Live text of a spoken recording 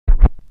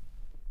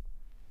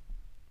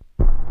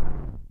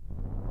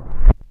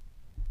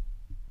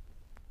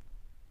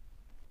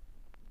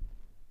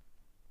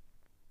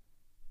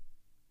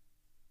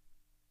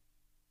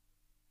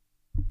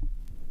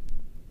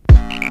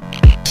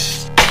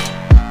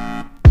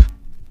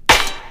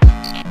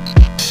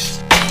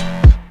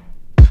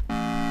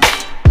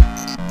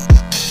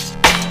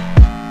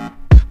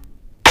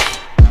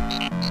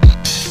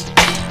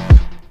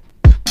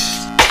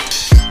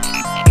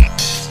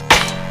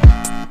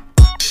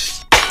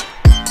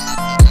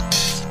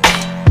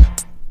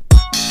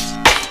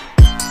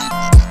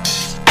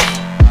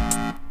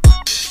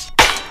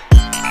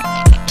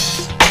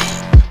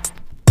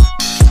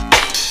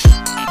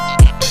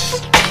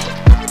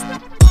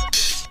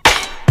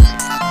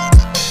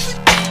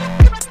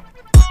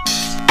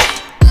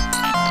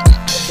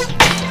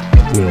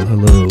Well,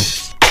 hello.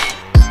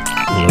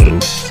 Hello.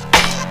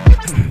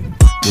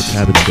 What's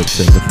happening,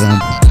 Dubstep FM?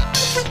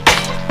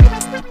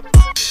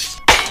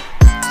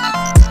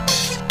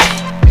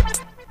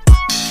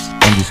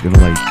 I'm just gonna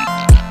like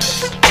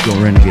go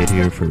Renegade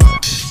here for, I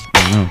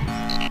don't know,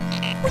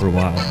 for a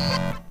while.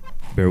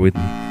 Bear with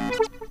me.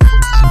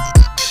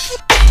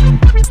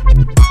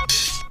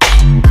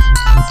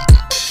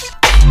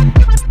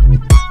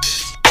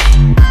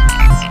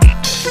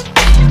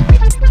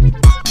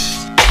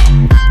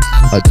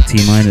 To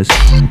T-minus.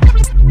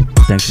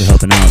 Thanks for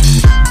helping out.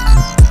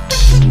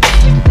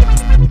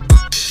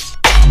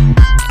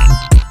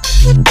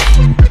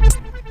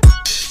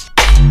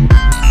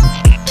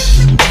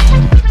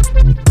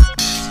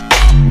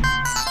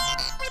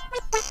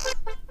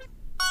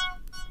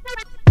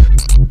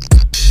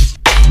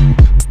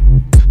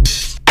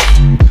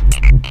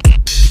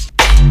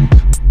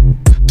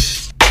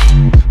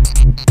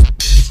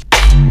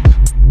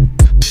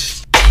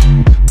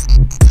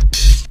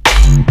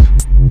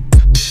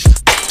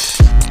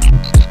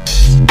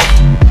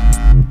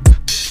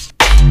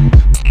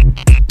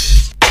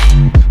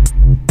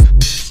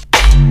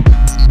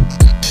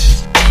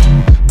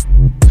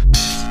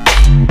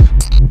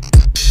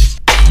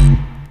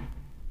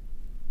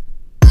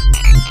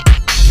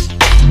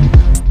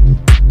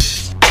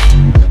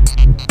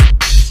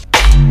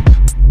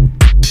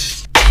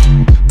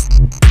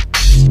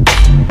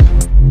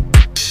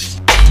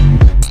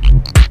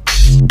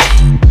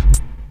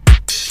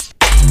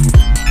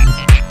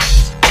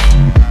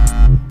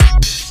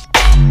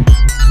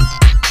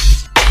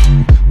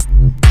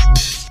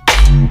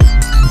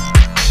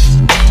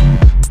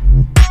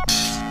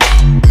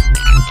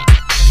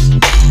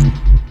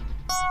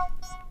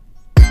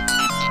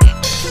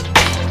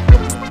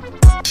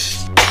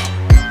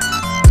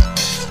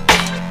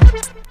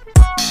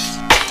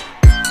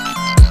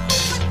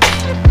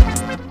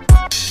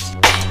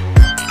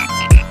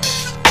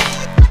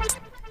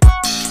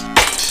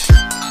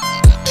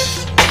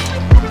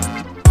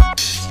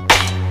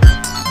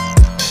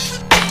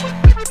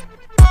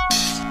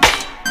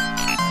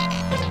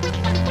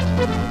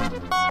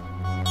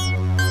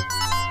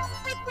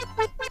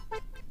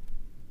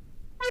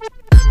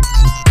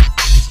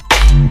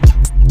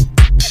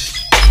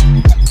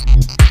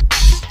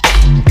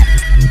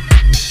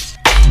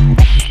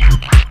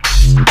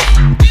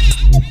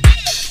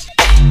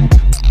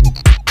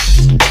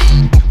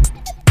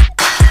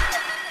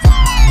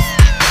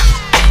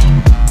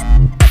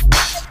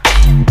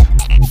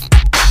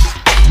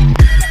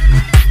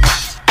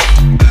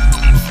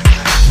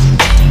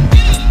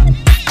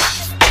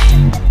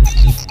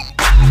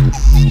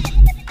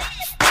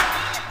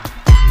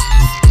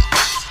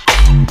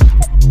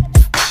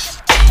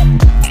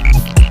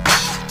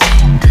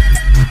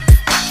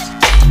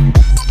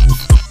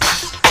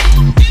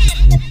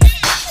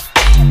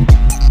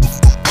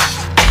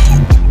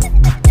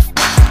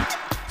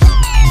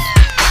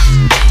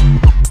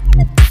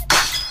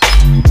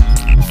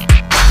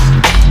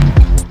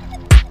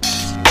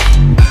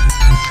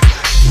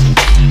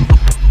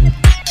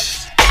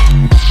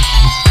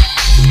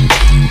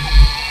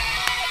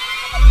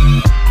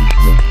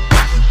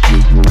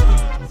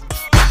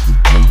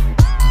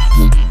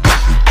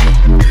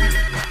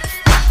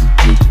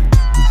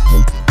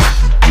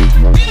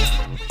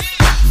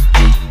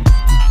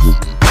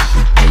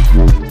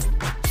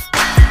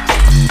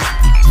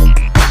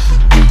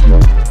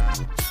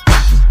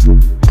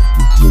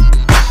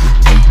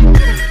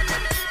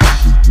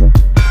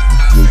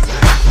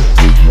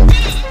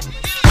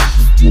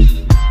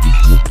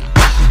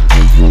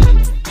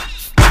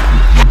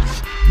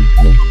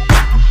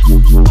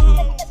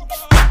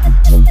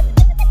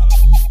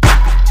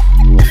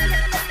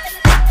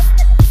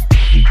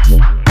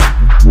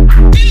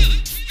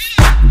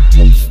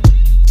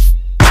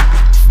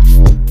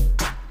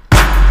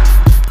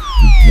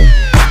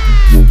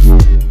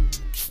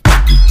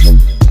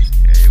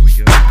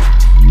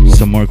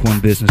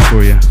 Business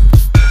for you.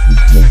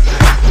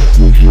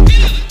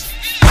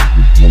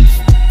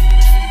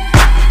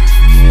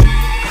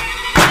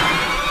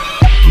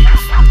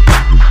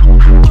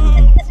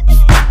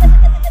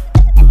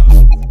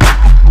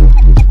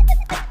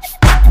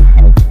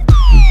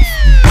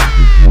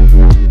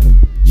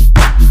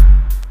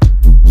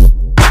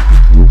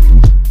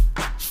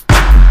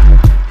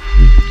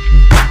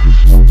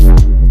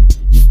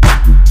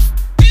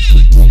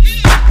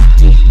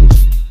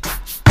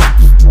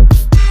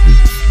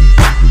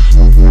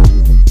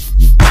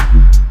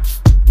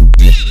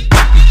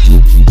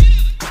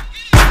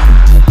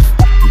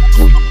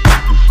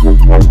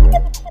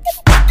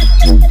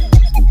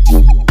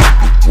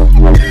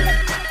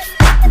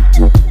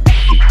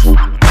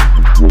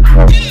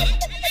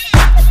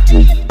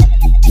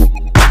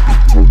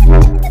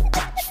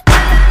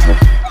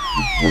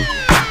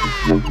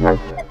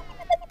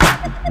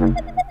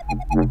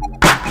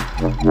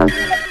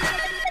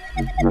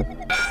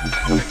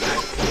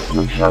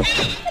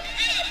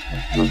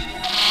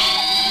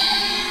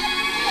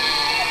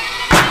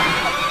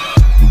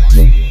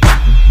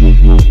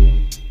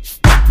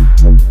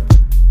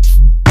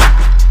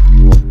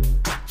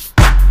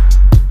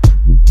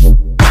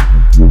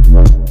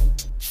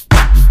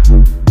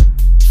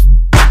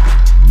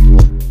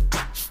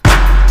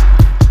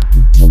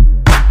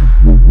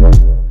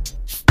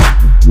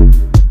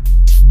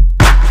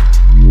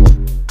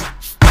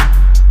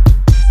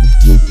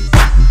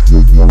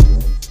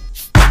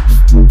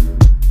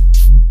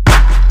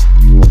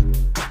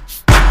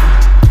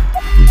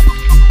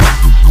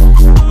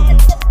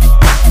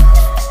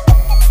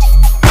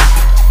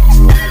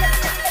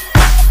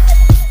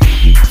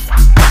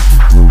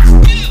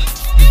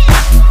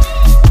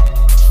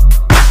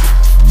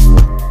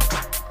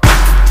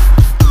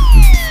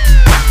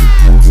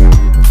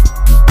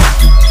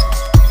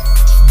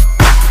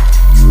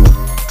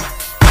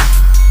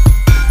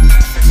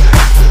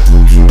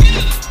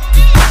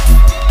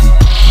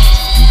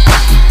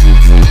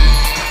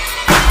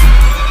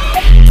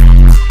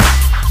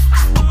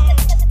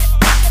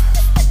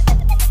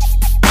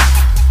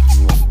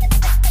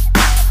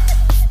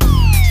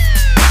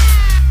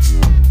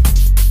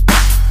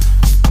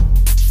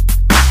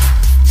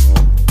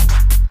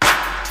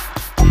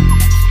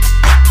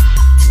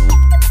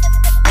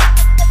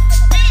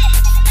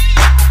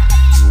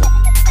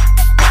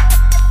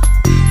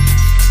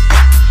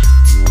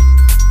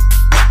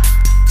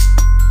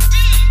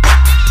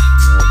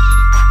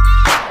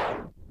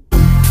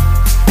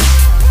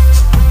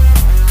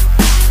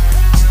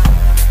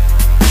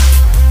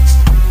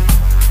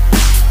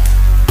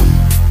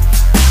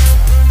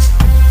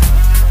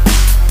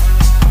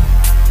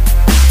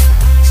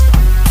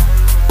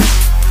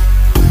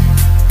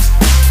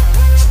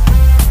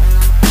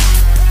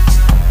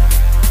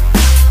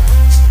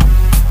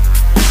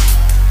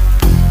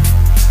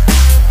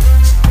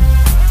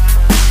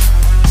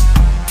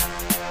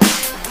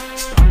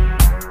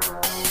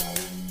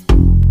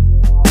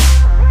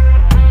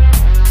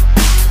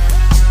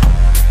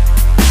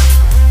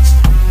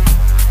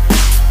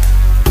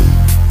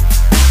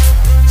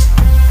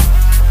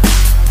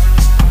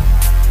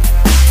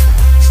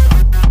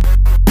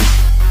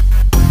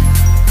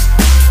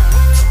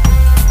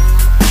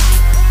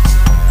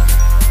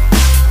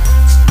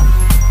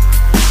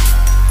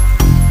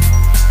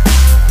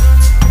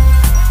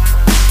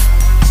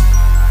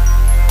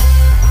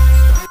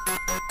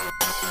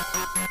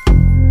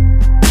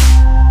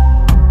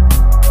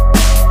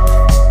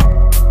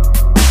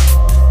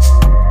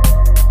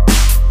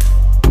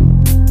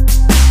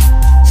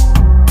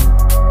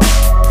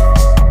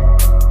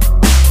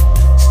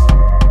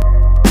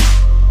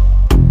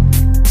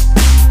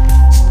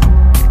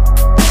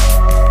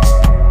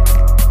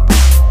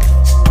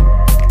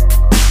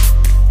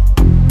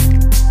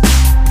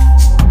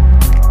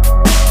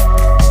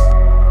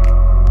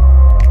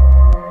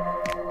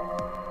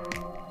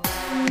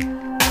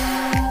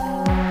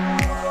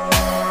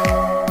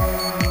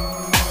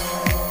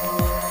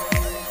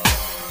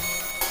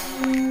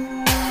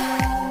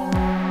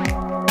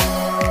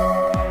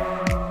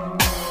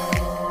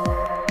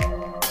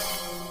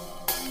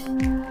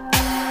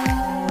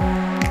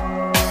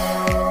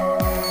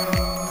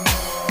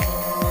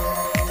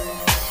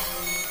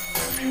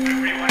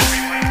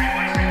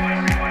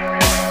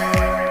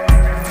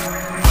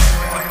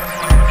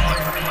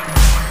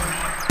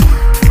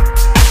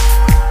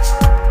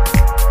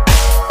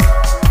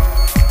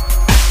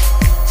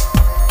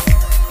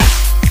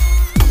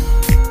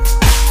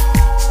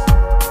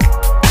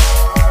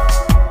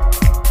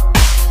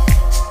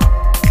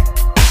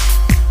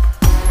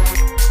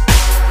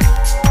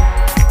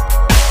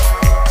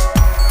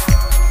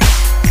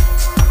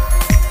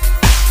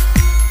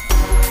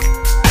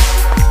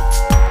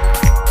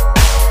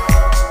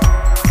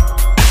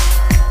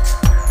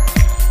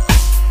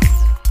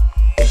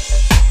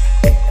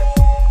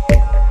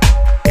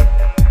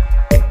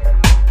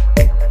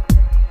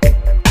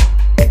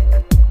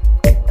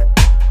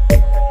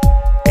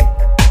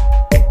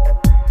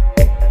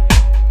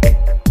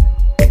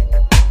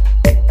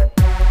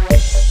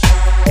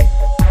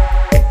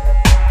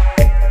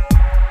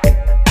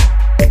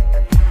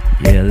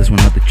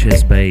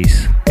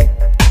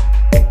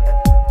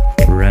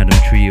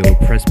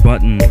 press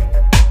button.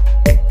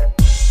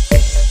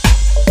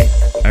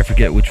 I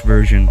forget which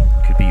version.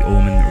 Could be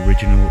Omen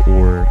original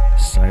or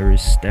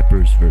Cyrus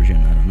Stepper's version.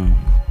 I don't know.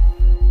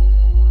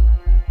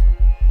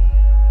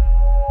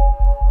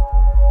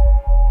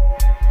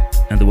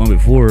 And the one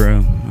before, I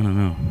don't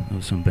know. That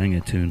was some banger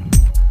tune.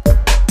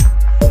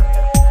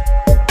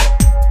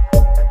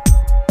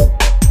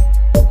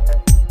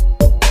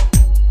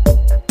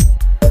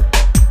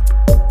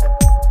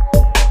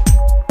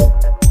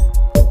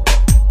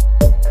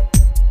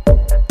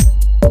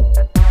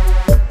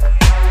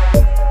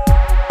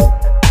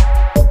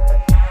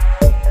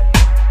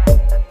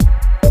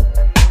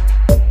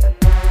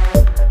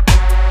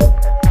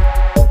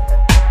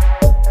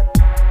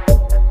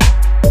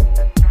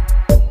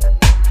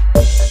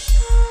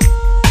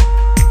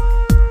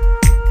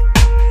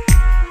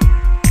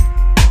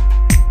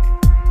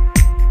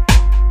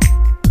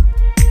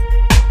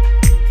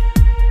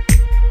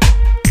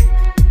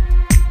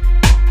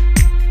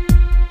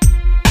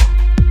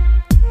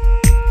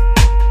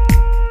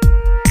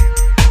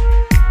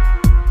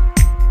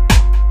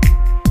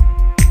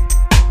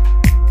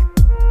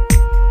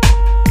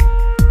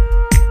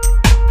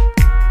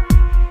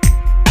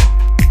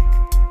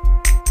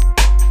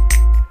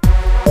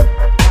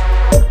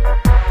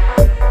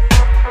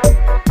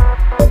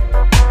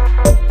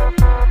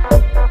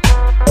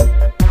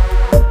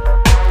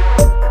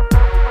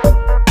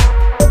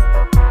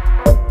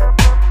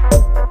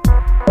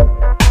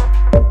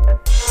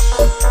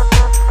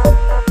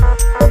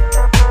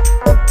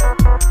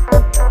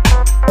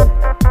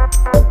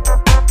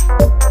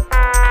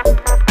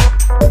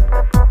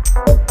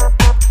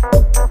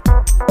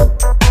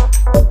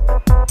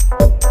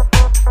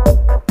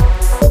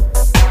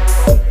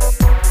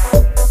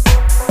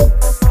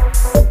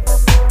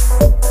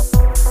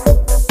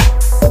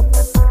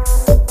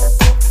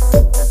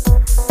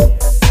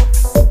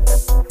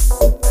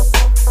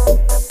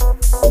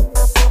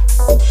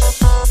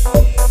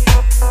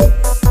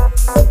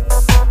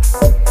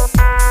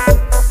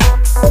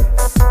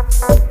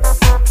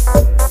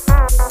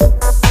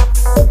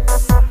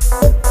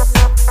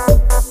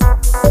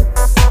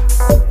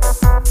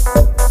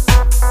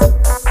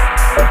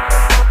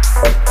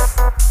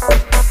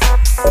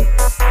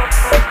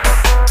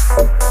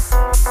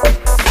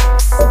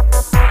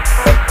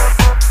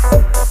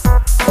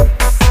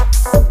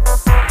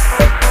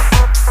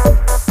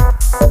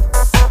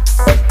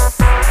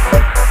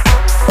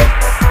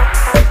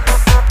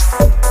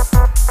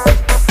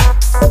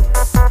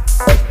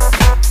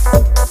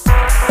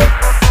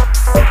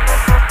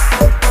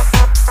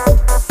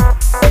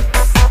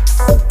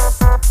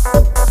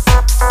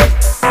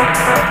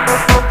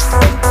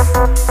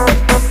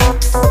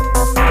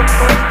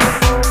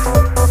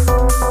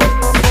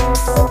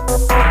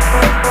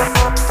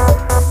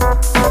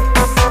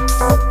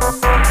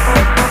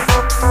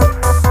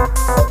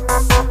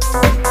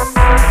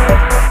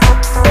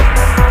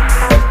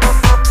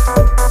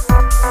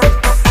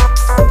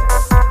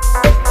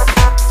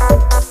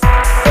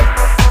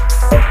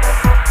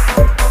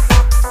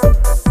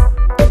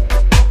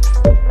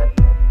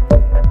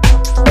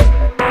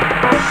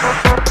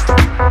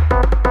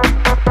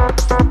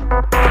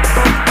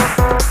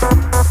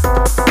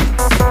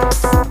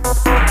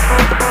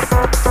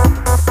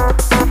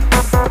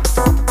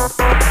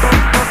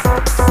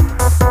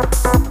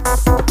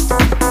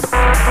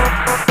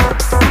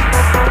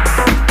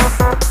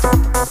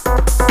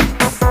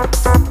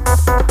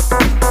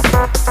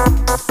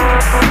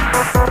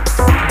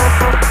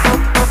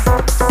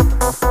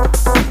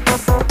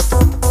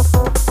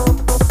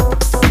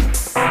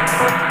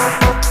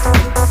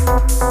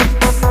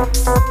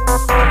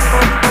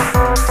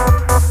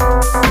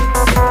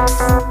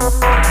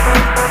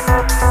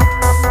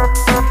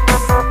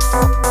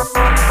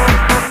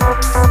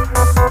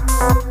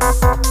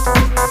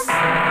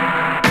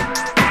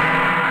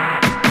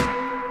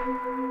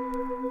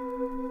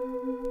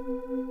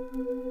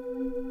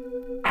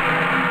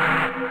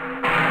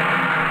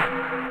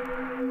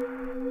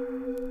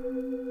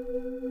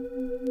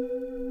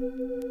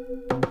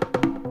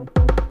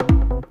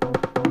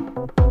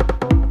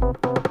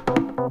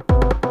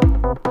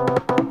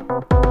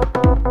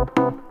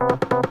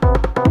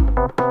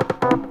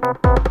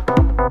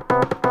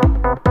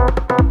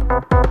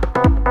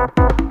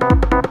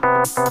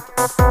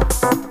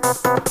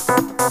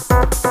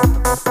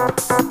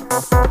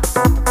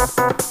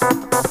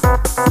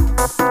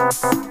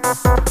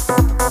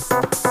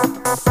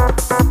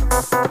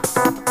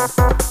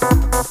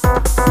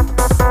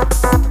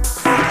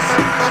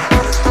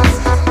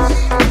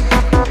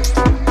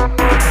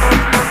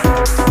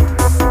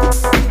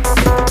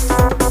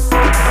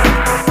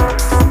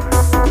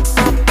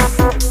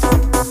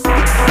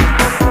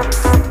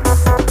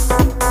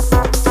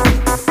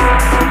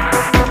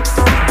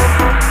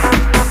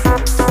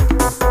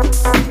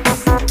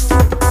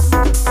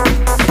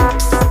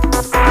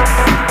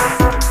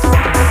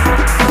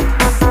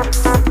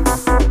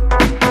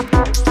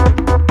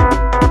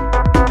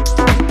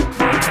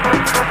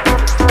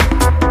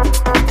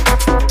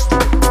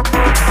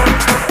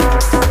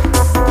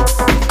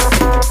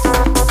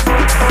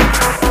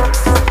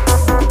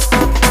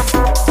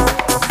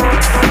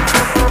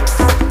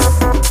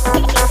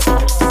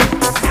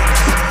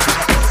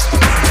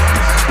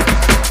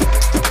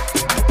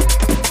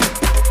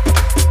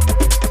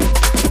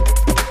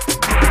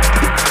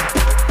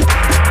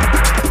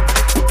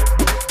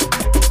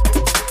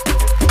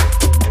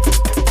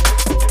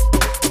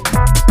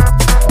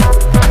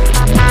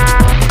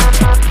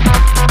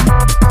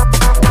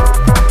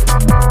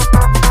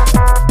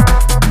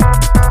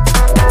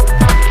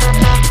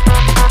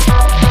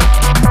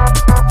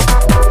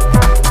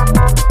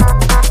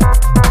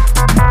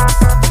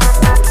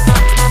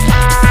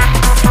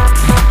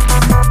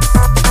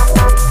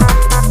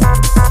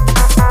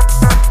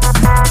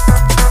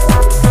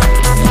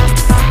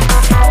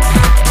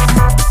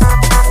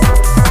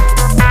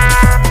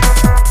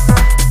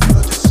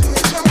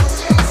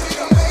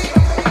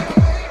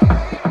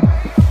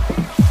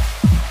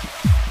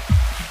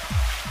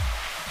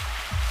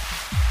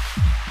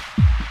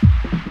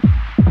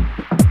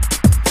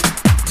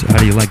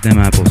 you like them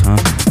apples, huh?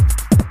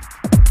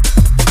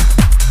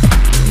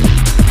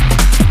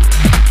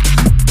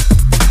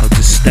 Out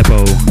to Steppo.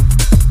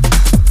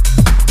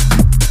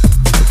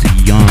 Out to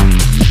Young.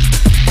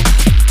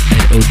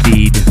 And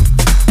Odeed.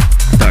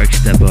 Dark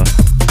Steppa.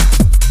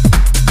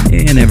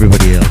 And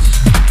everybody else.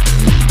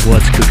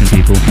 What's cooking,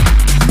 people?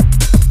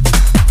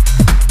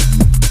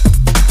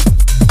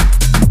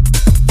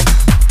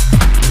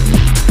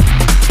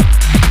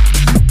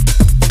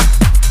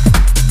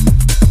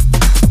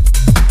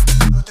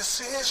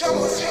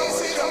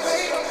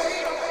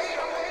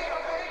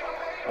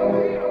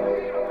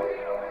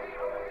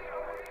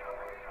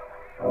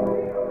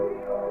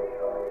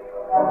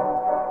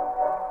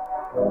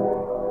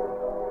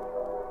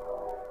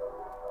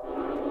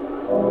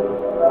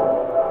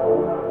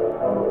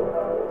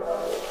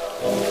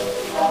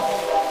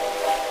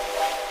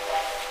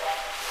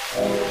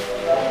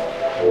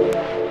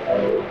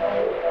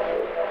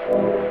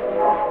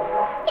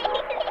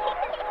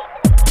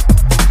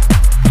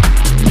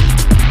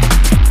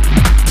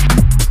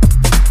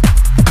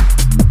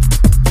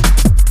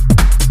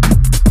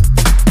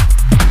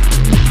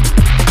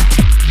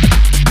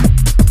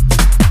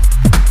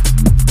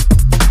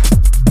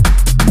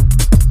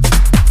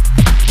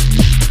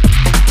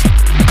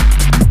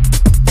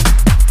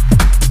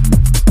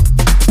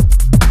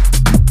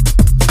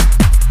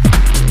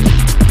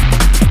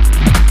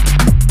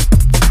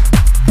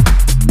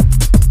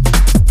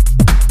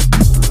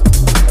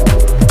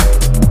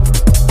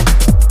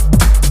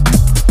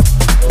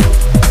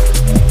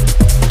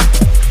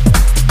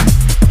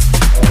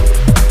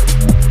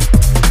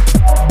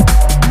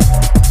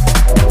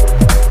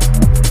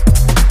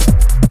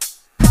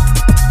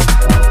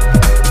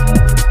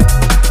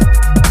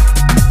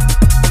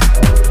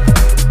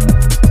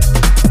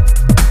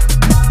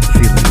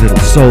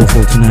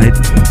 Soulful tonight.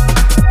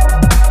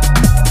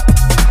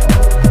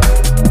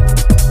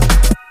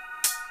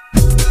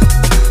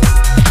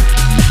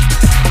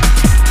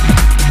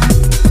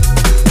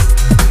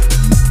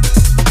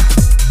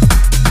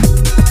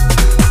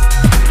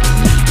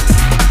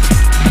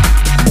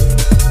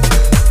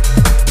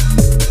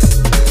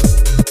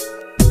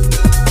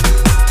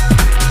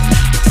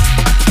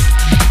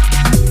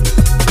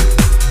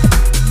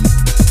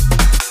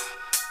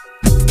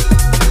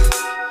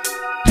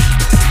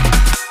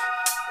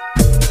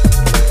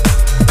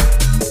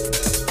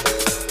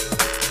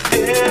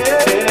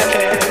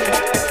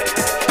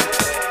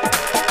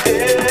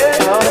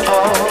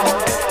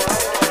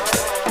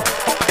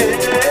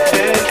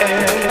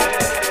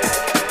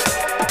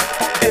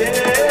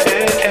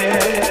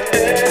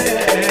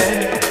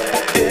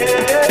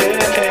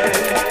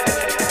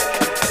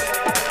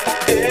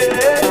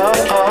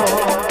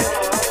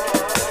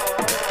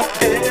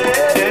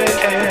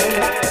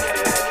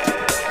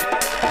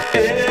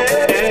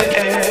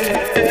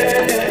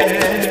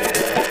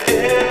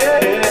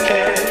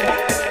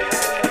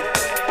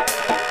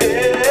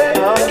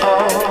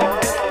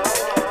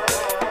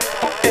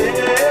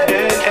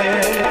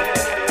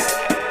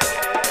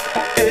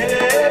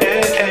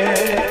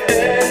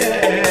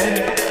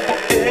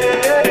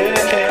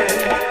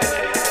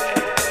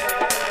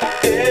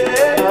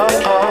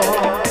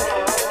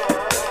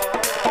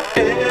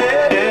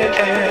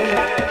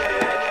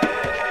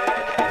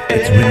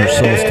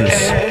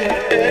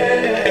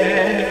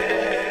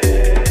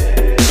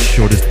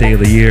 Day of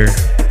the year.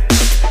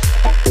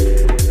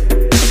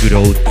 Good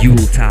old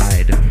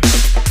Yuletide.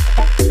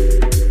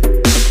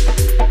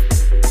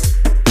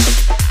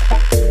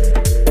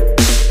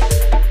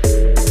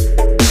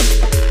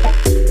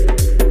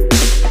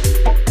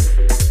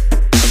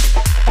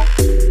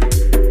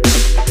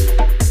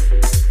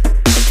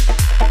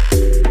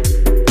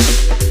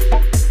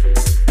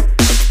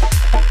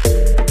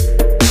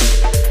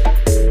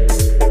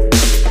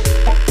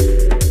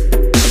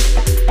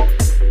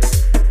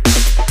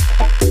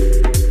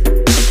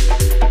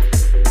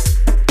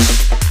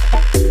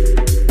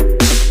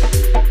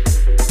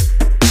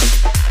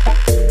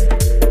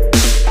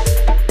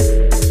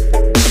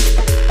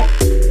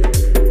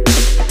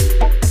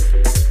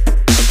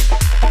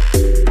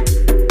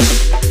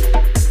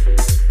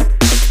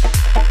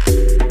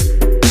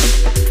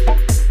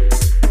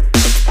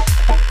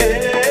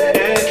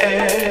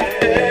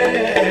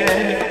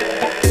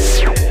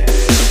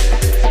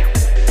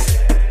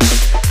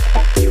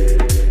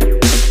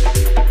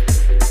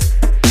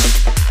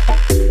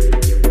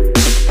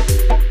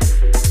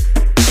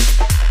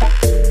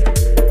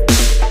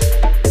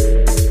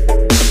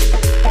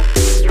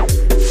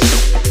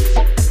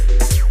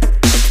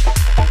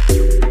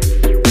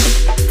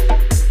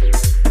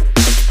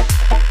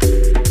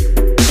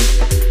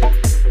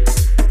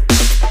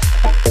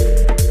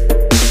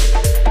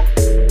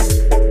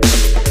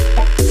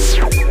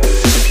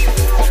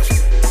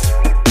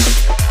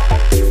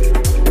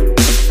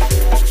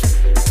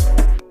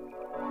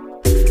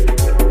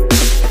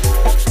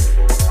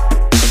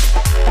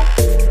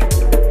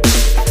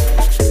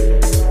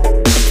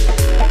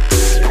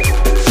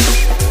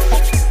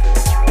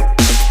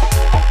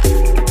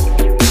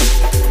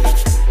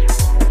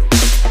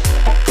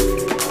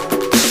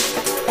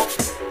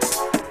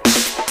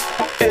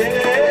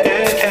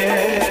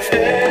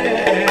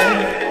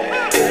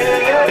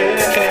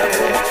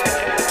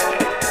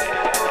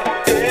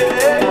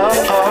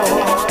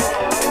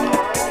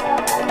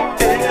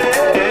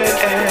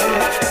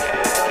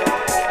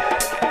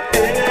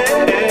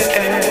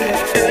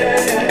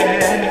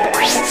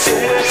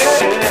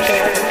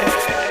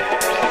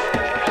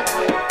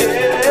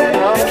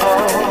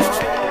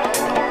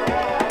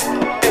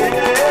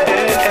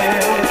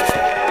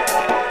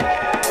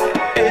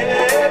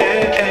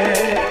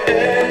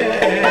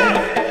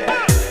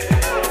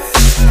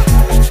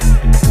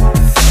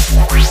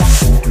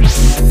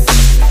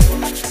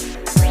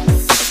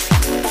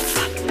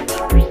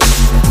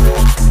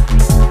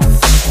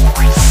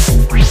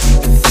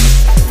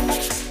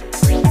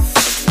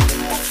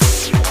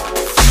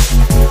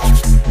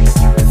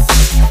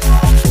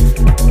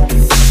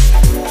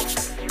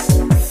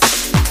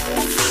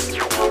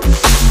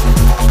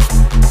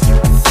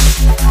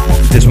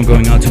 This one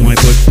going out to my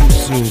boy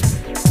Pusu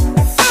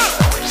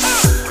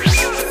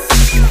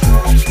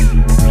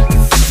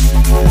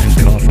and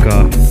Kafka,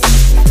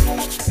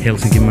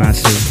 Helsinki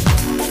Massive.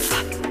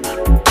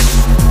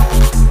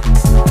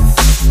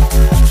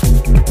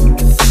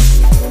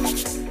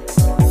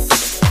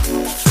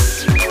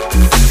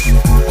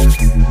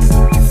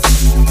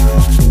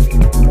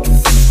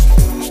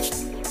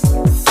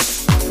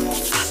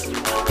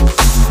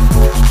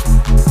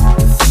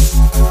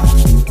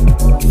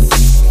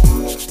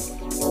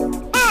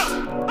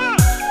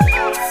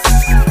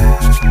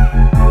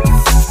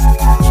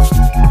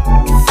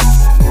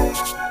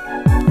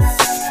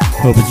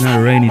 Hope it's not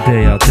a rainy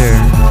day out there.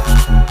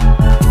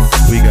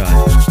 We got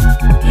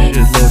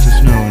shitloads of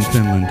snow in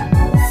Finland.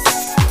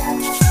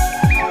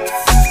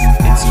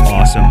 It's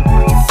awesome.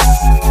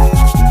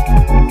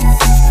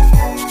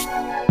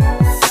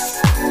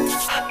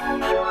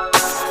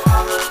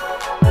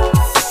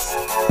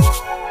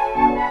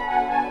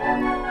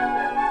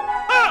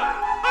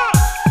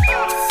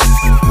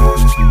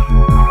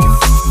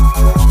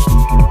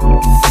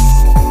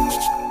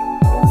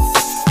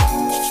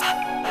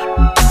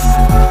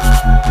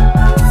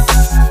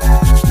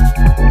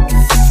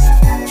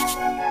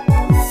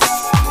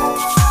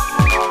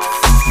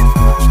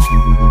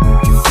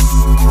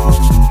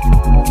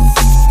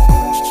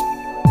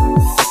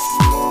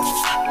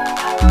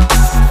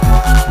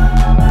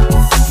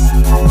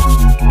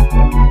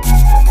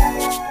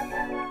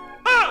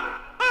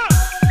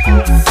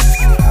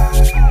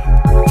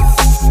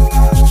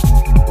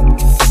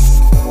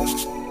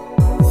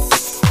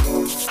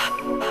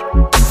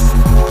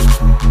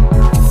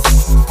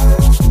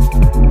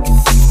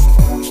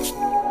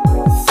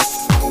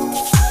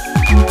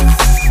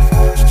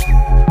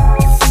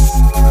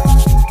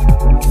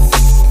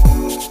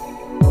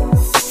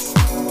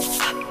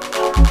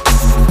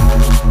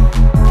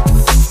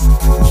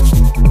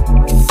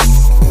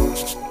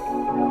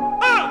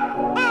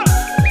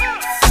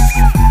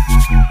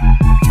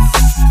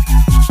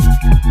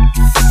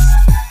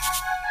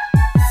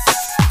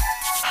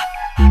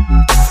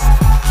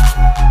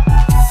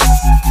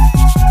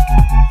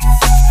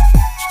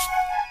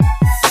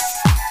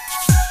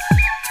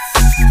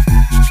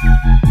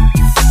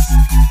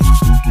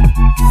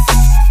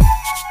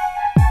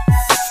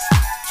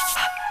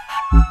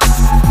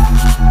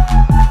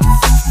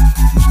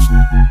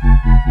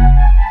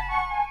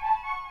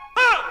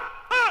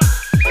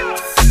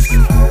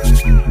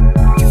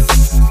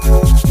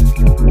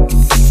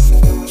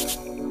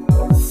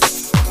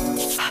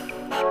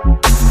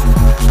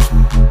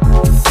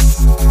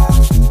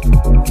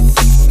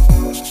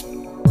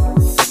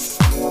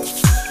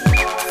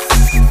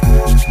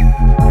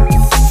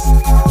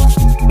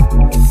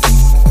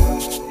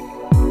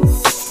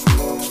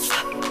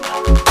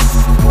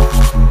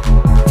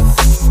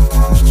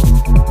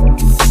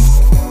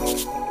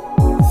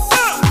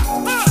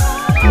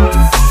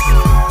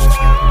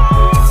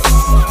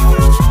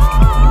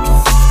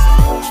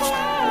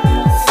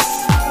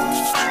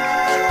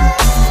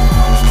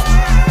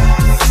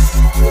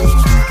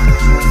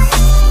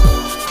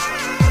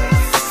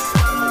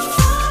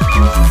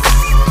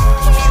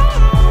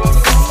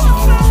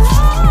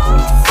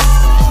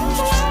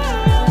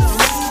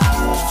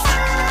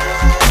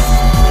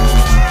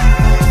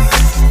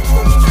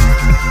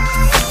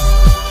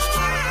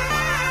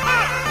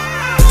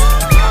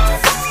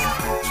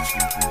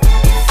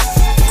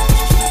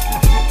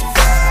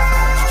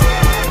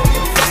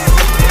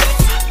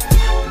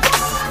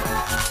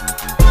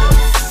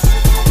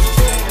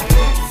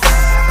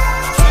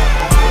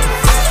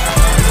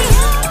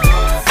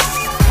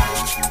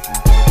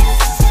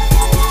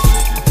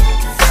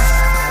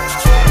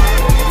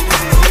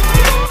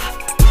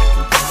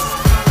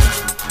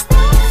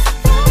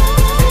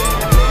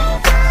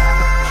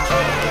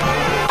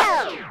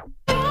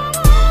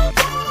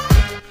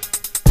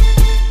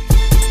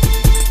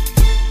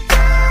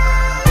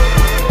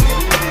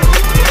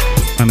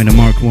 I'm in a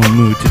Mark 1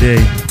 mood today.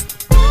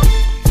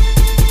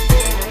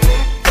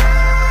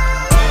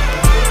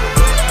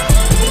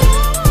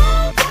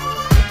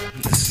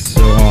 This is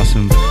so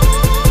awesome.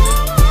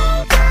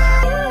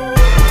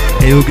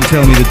 Hey, who can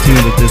tell me the tune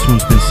that this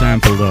one's been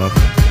sampled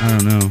off? I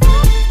don't know.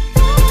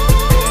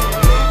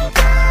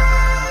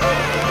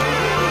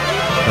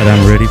 But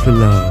I'm ready for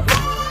love.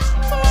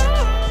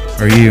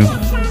 Are you?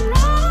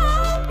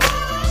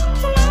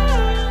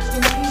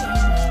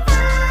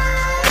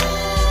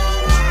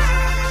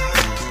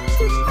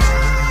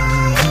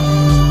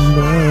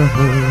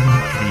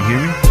 Can you hear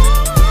me?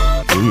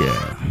 Oh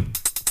yeah.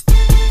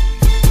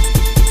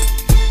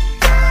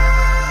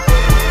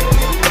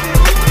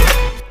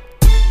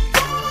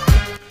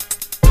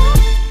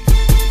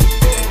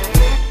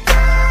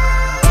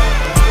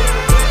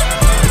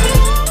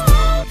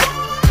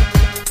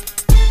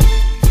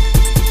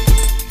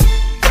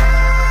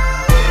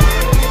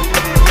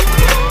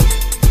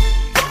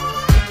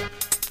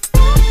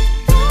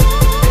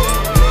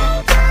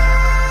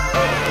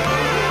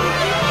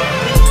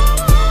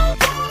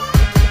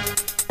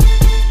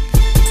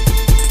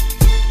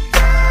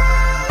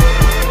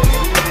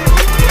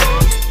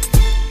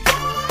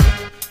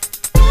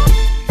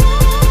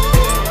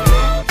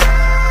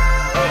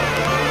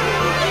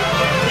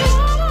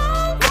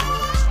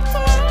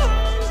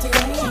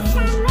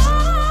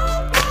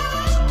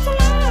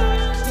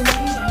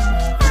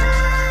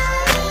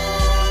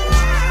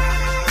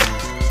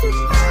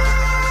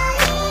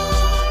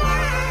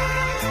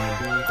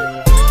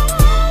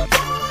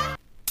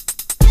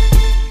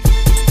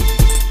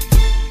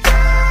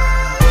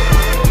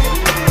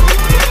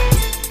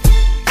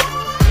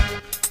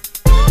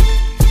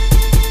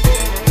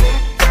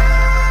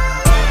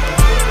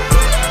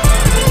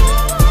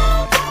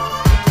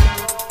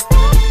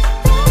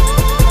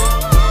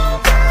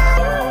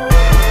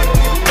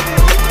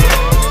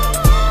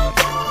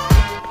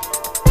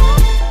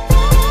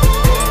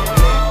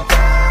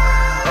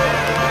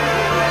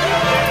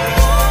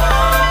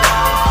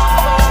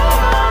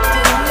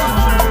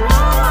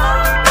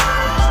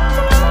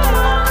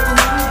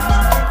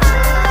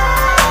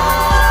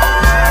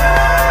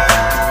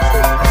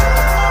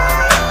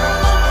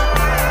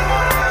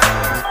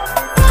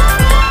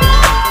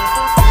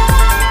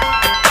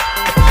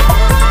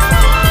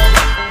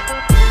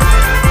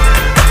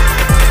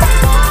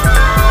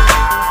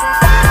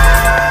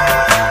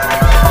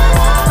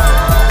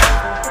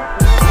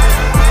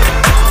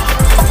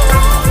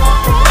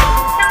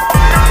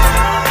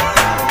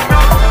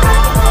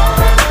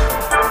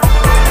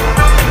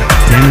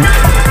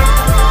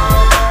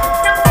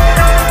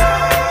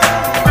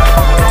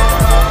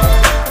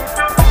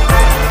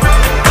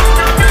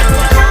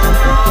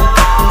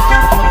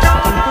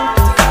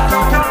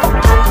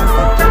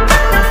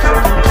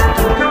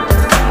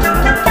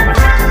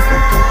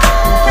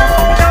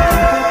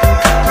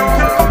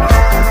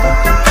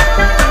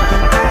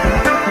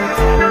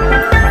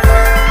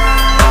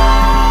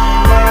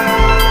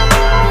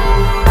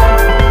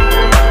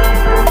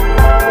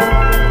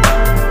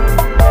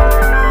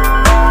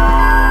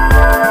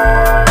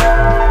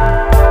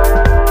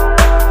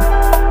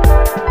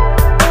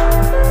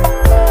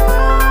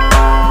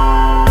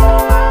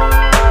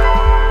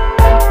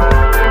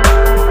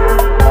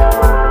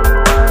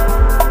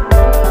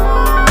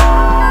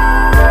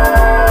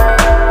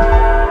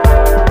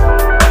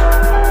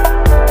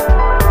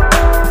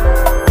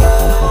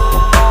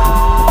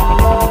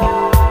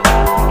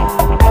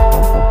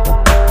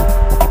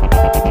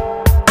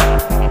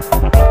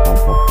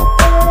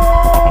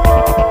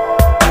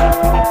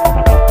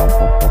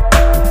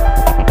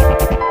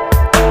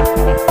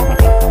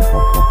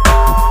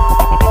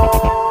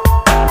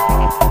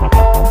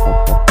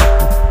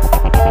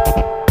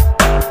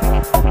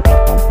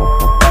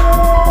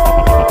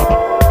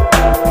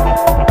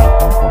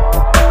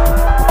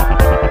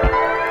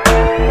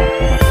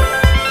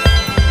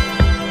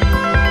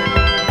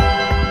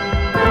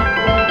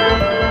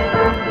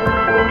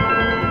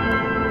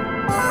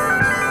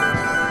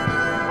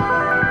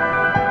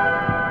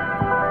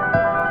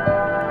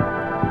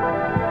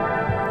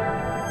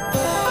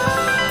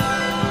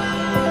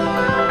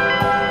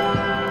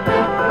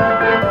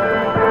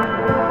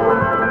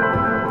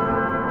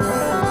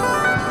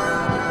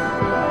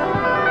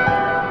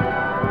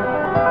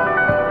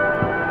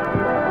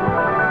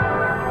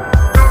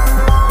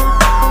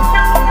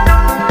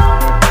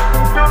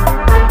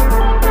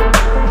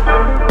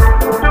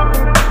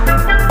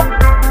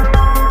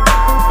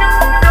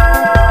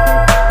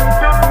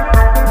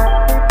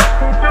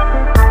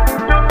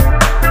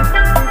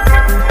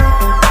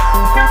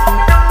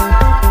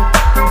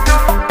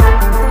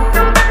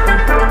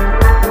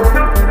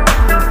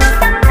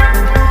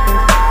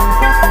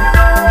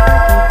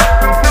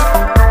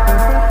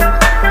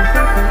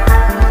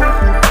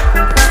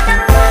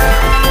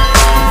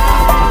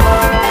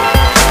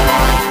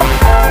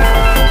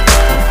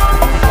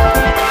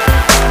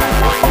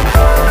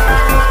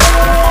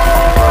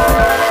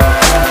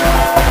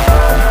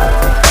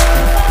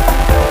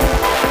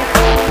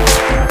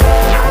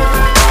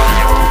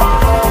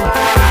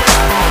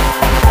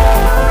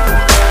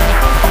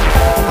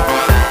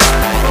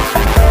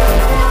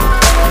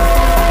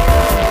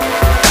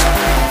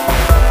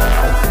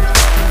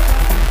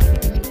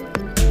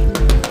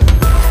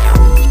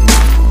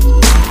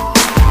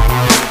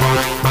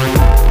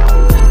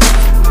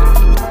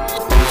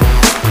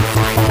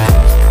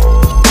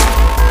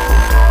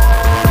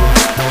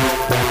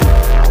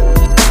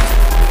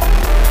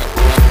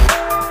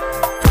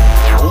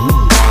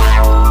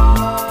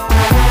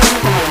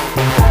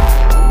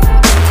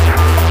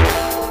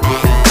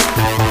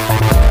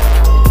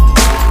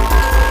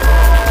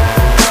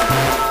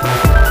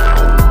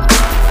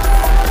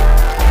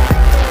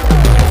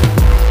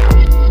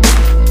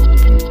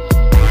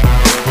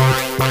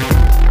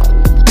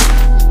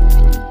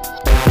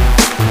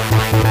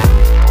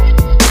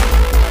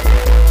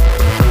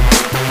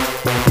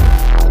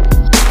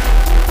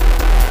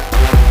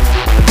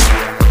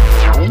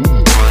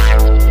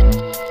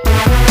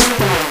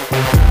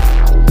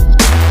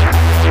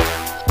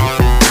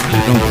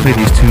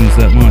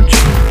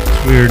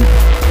 weird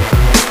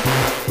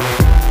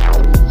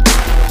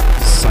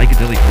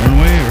psychedelic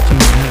runway or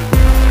something like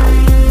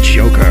that.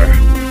 Joker.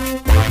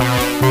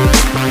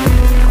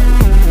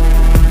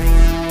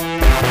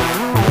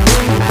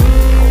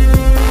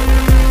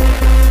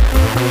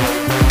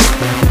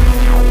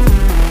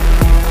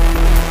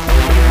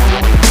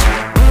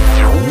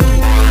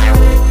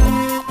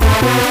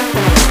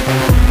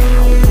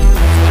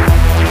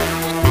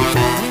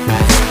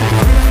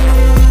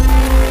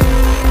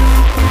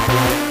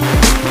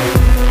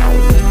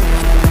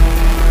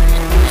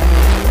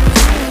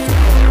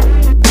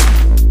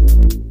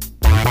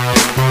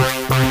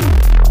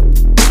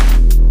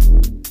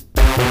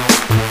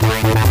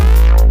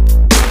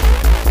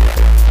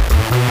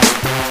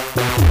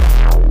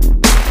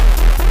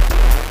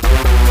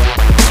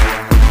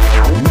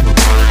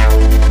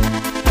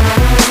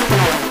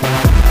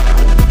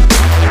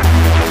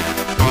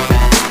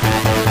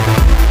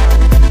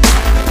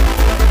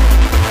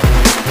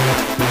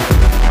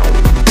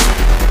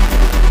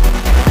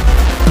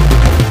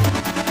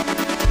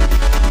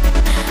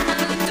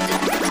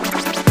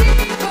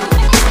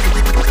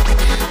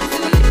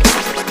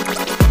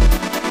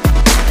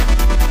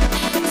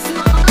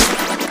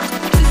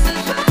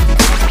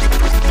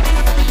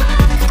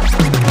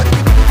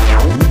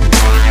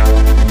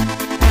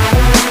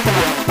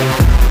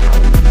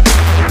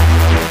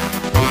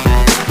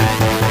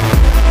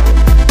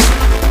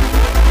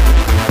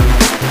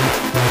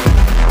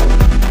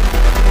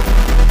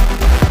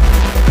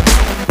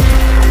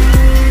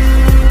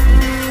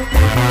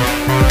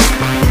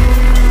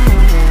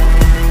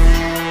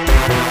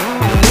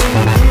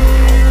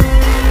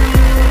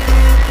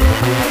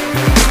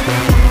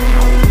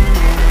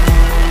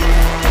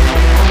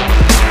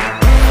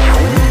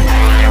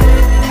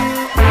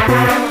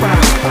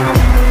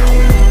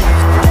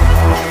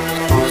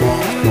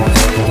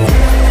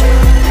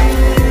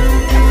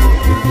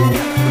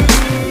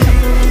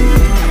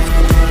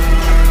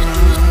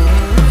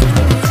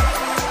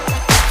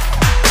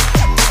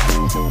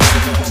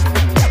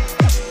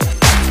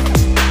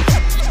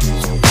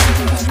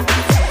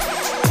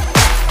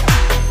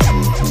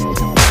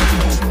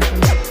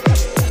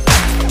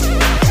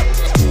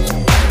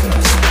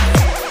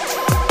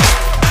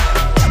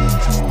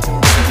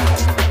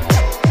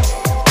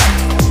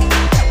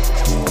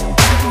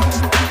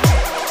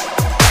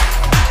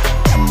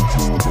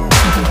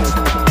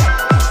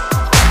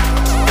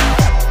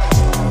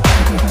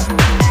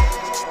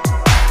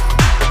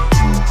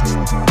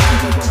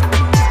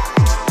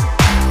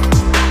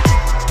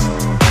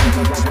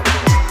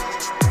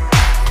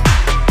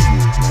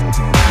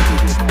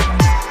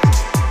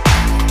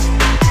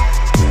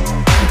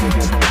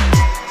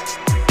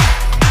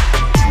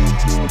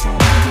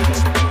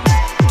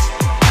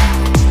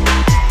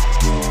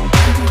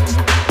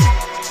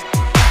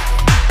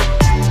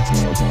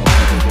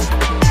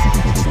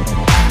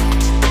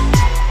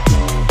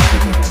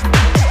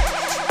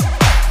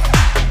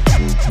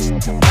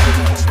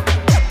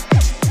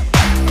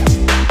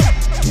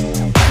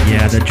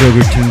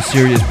 Joker tune,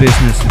 Serious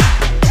Business,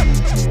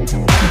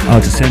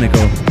 out to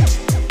Senegal.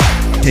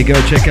 Hey, go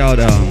check out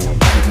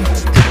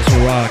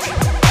Tesla Rock.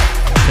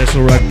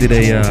 Tesla Rock did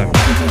a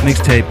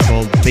mixtape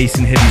called Bass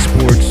in Heavy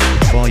Sports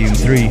Volume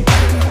 3.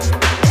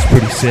 It's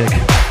pretty sick.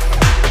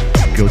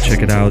 Go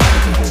check it out.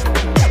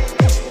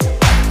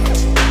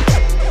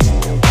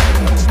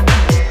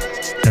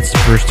 That's the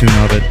first tune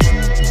of it.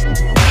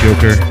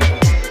 Joker.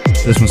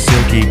 This one's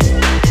Silky.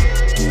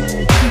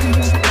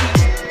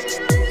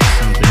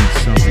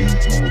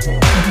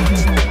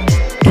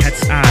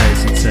 Cat's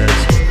eyes, it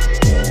says.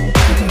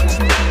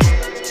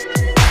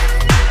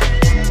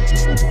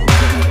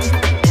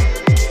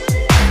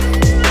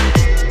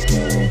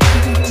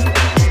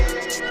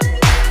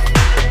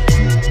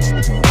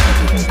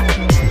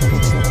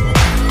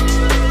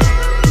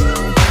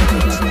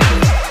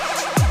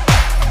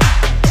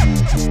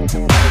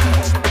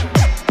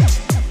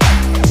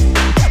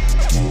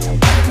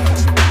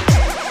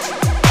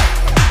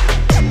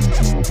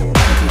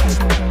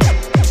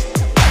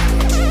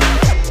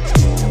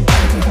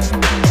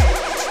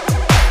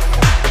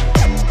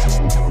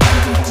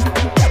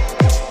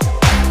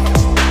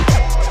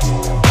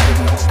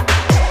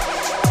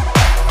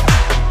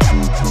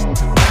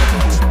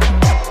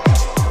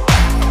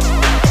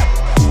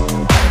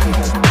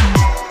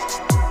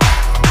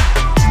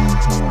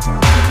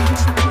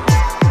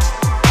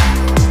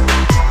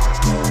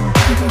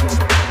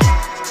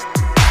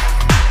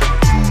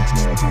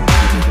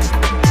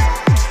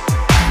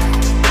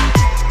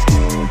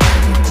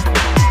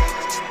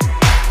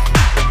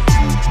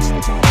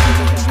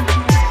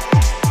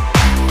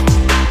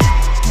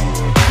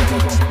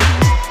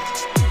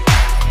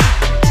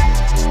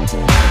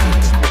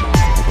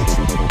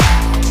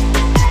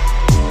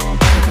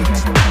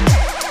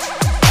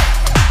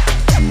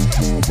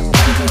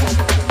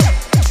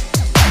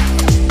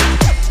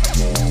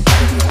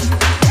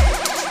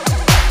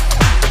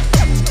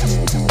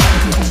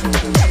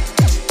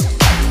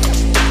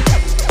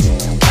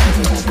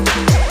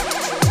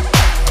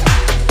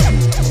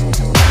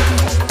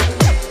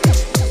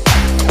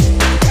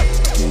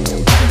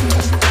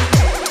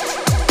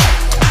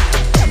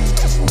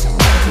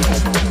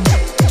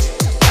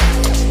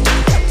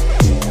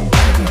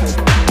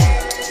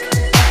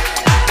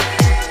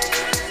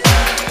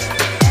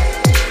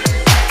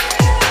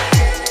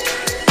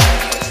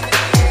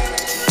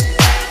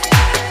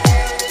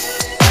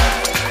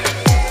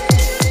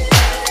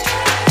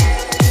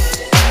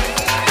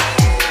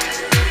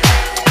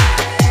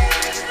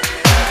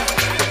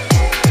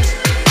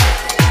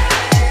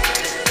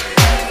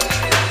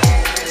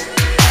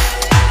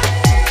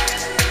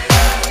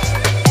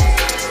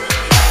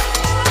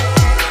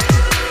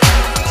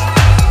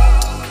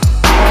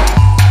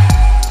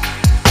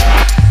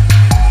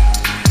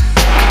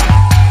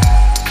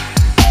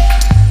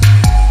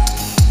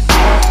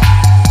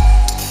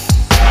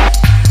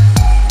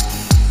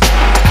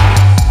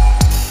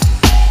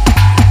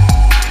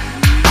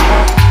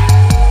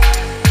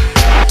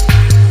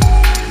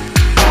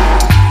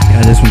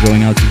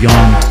 out to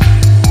Jan.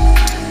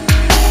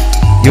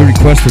 You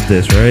requested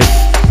this, right?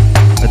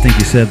 I think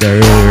you said that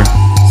earlier.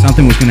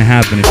 Something was gonna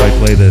happen if I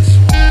play this.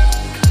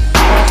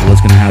 So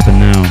what's gonna happen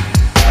now?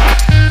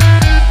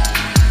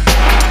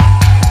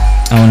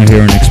 I wanna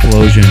hear an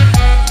explosion.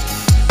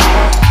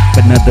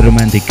 But not the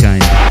romantic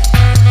kind.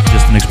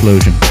 Just an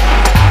explosion.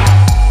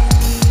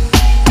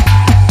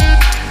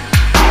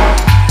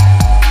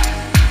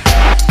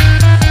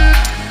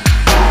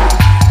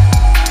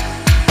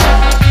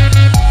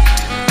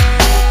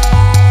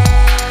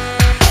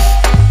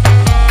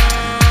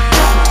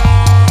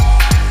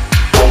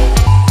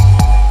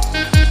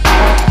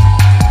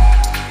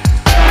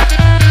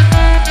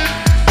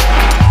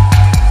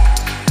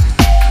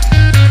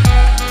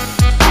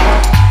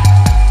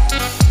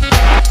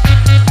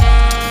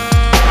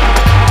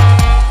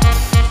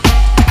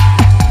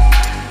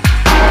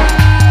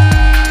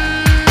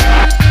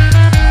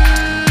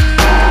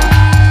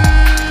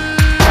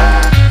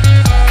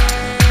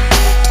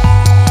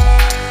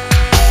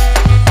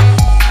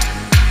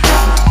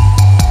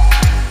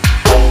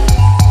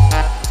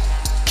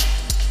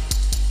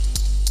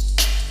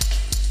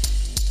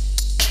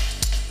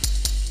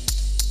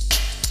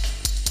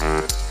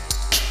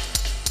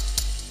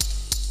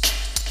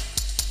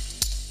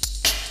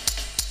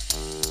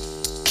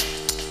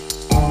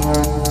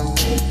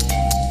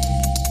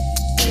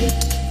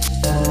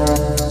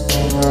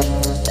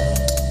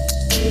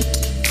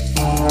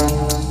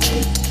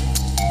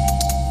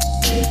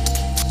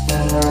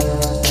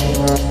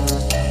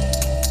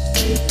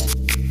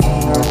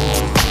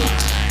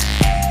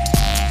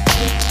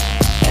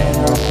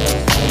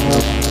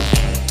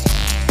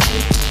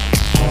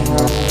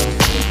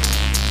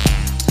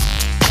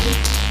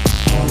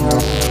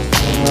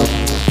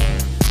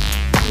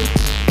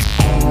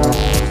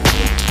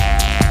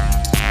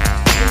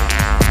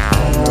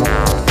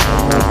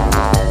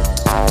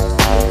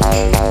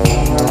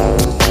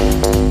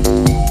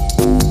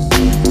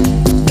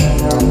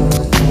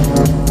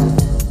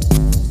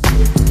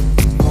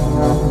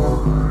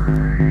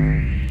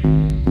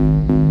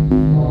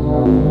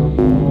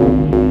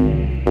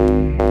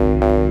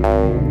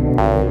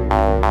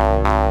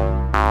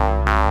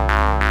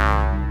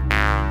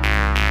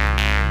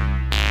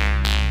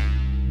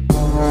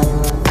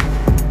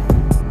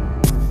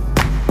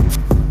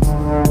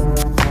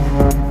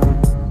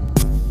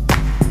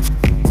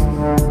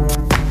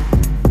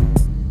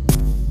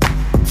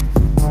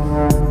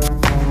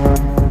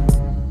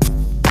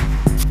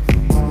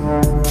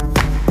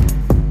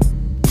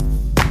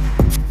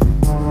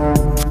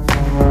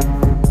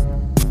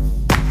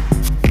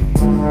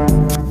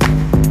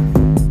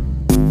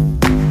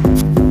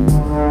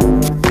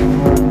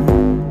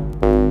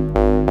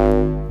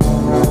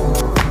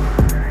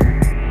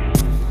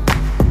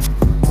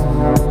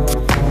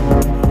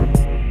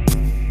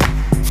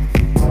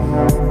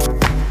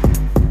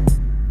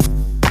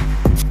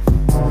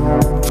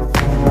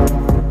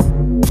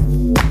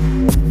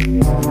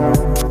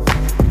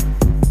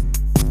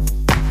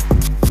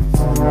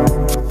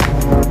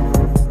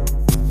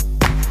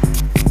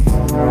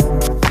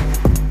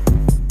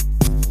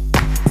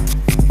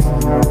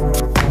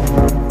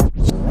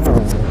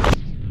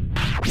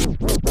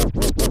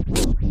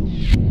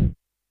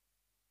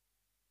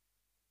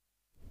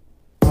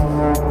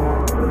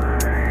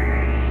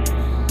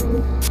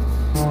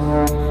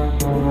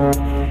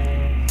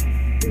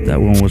 That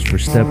one was for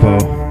Stepo.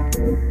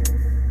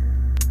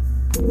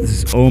 This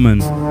is Omen.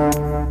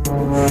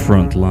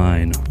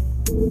 Frontline.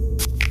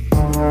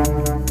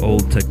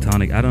 Old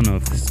Tectonic. I don't know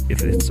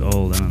if it's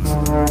old. I don't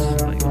know.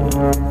 It's like old.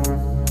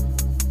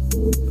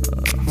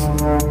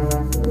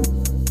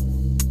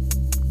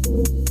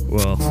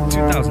 Well,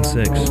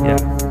 2006. Yeah.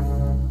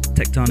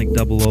 Tectonic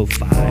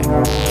 005.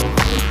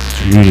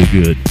 It's really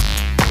good.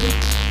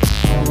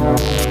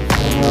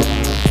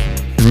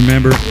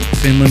 Remember,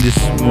 Finland is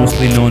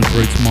mostly known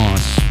for its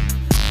moss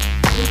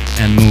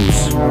and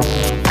moose.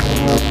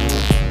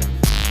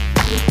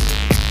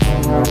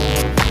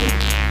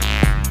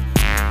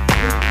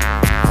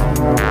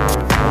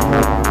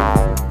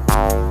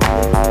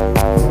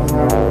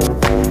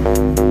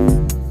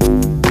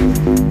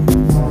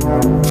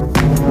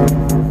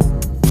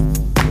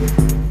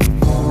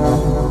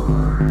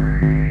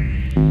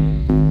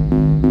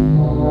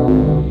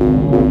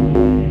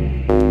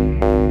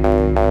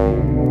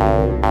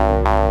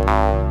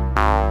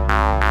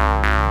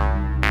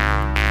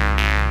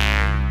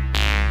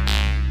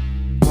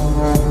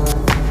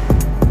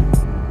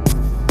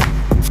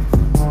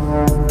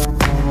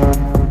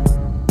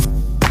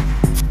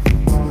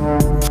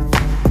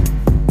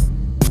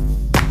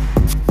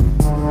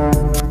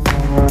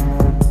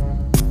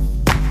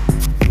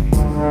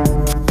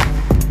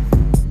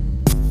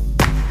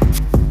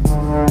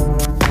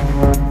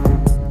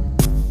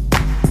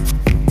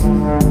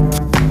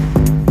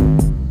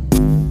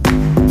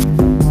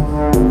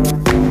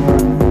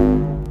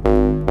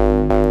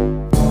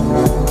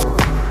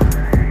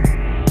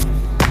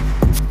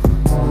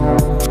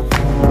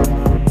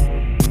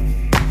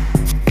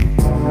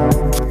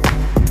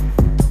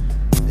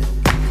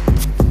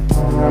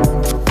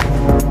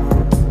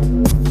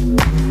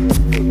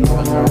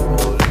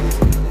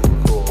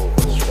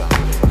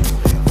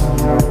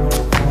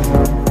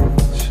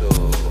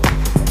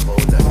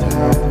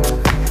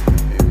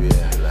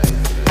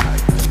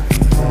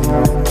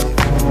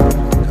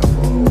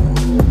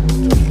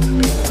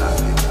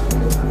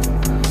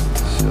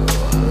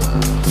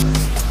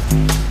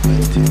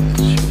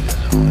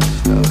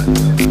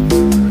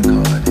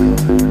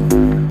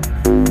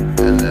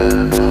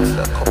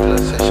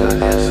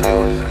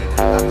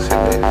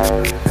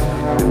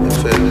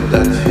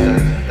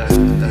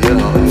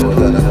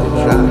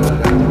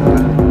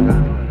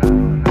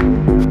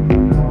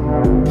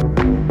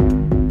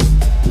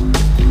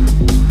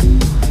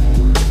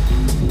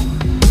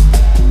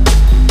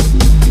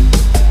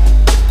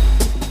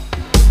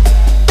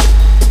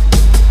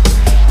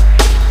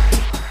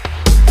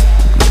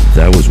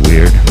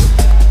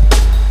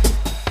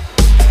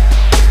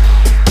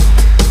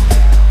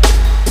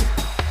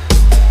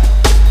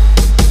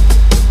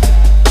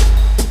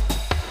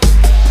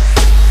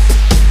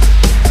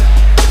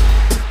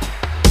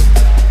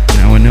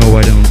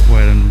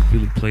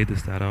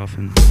 dust that off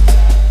and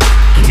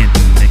can't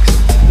be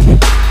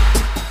mixed.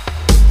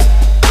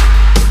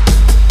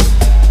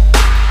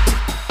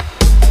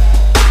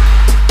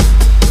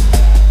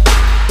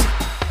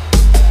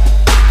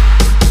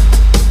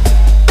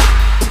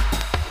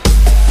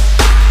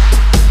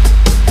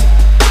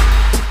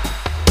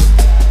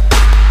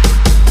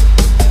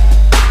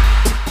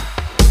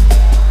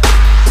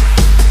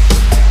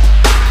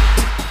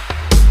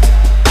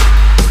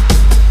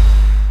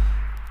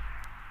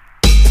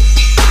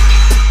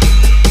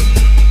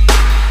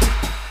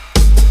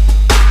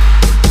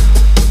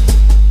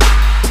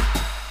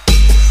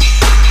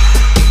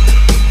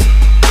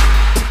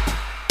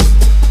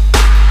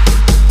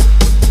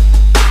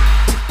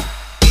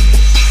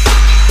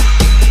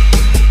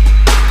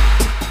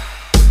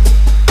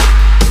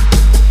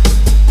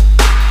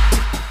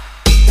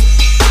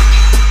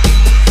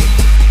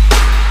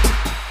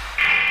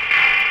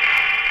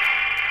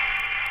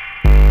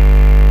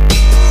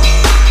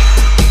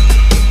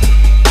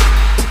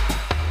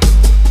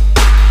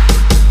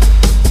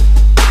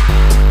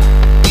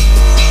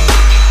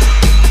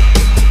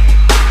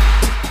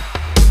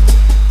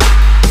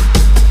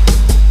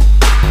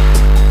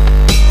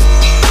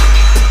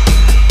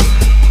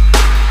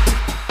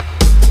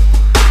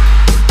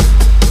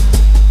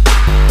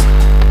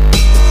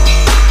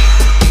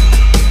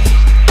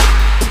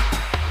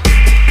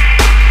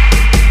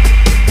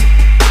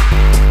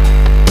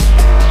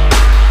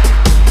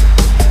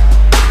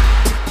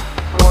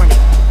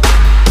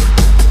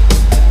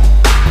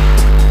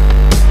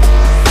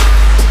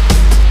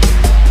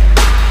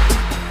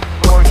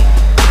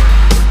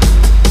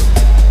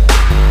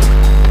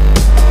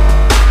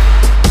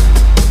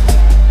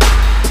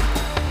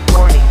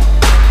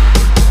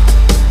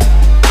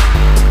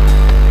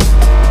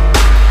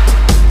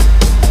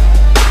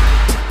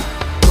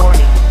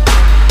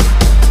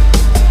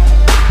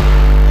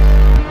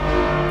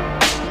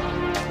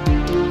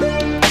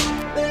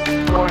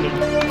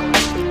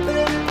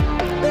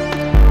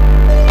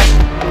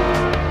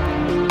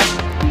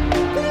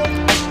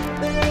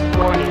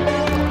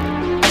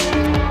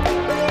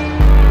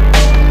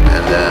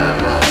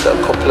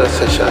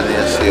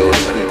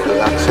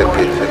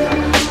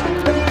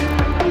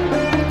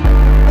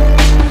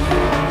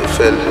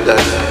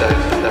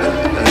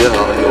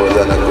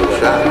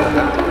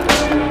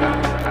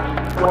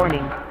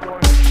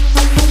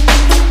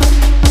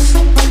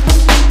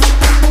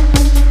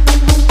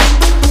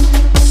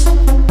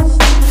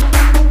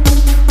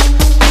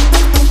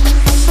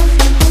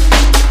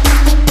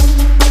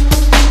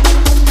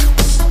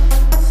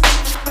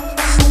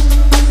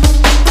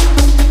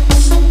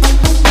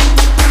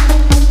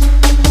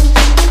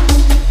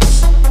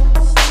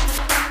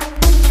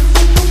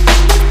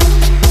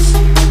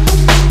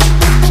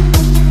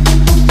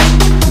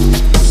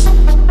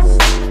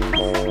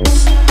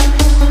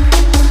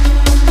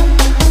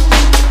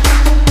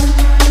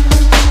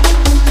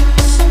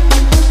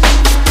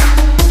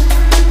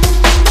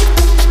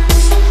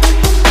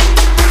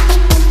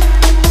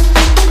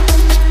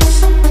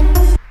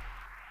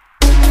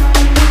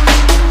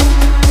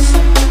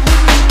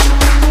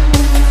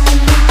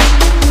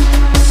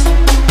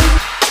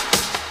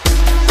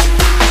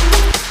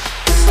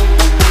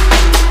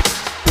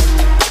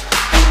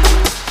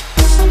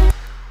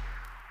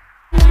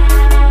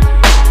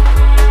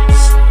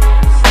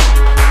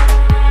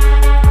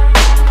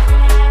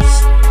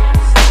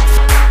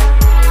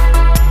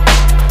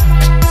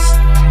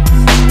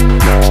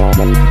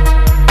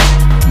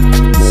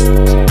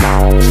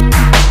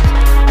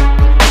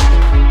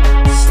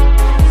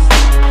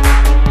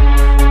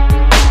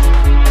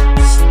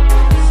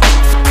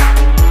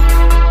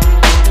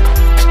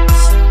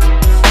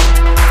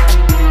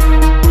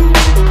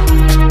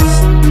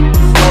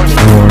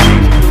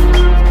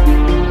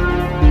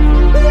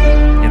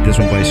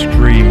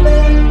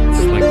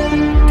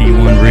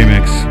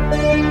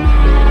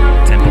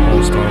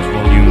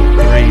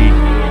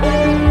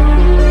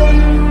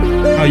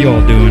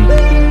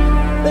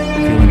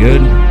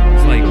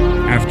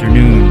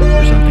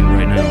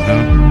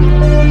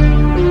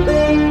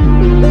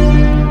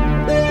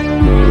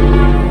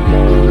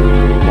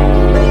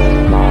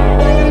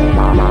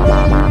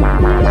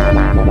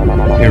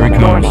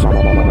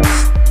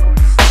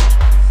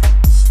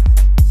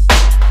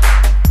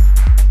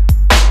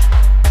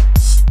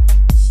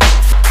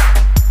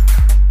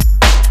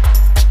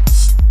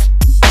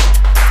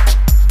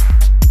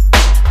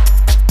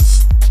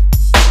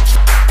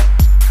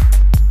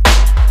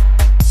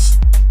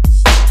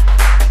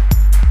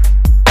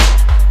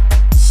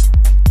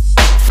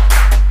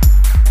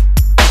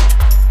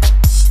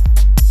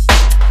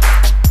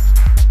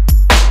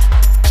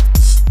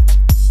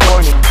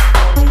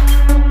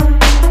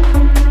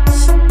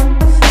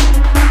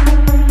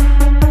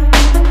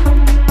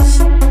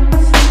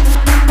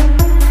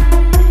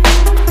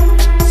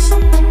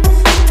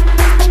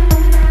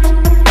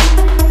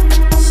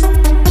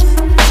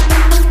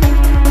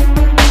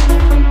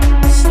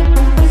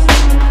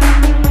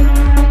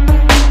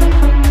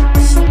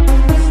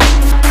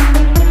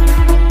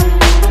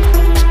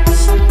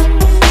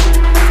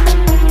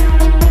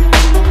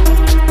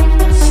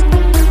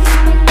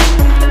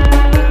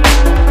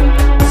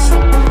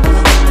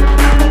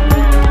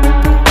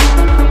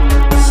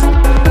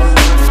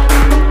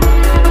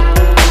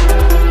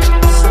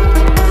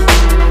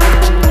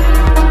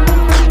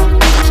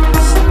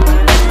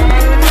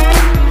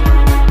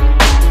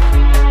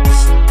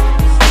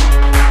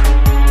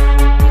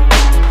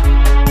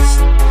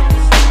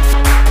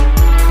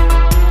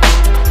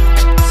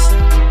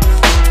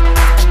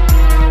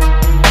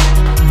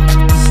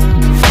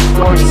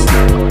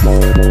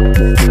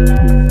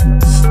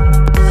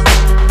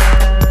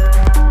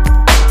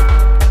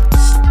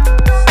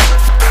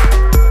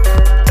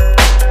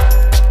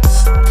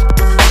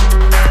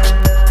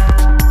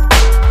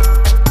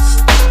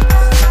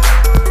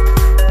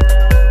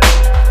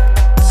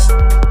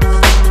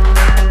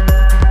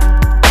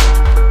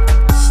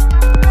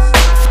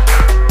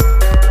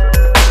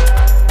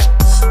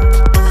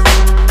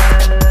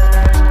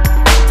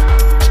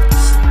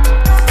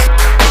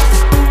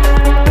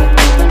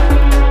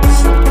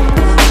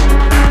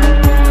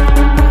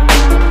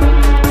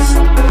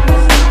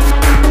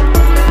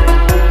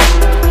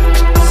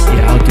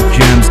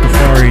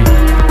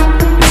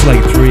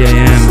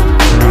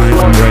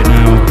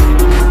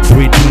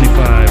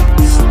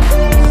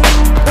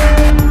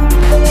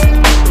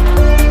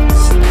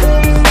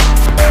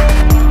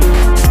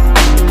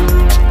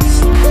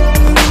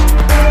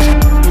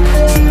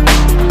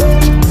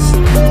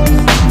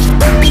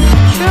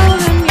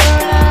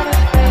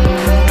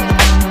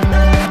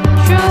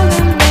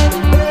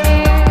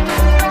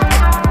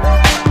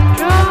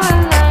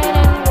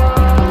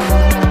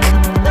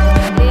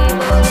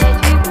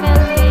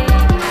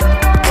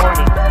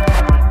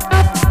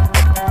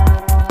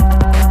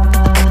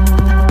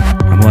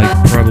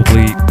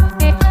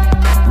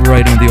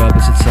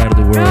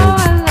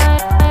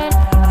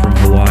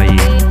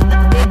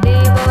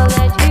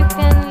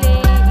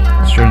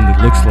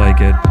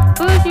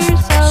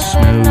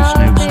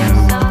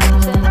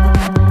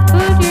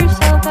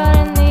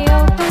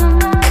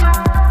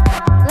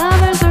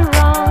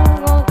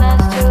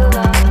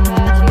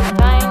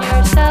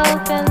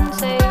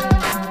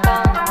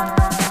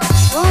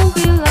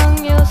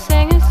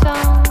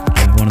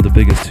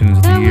 biggest tunes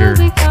of the year, if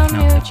not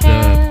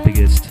the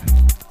biggest.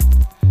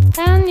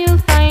 And you'll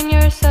find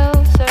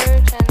yourself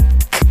certain.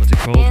 What's it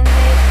called? In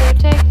the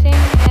protecting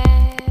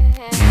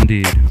hands.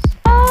 Indeed.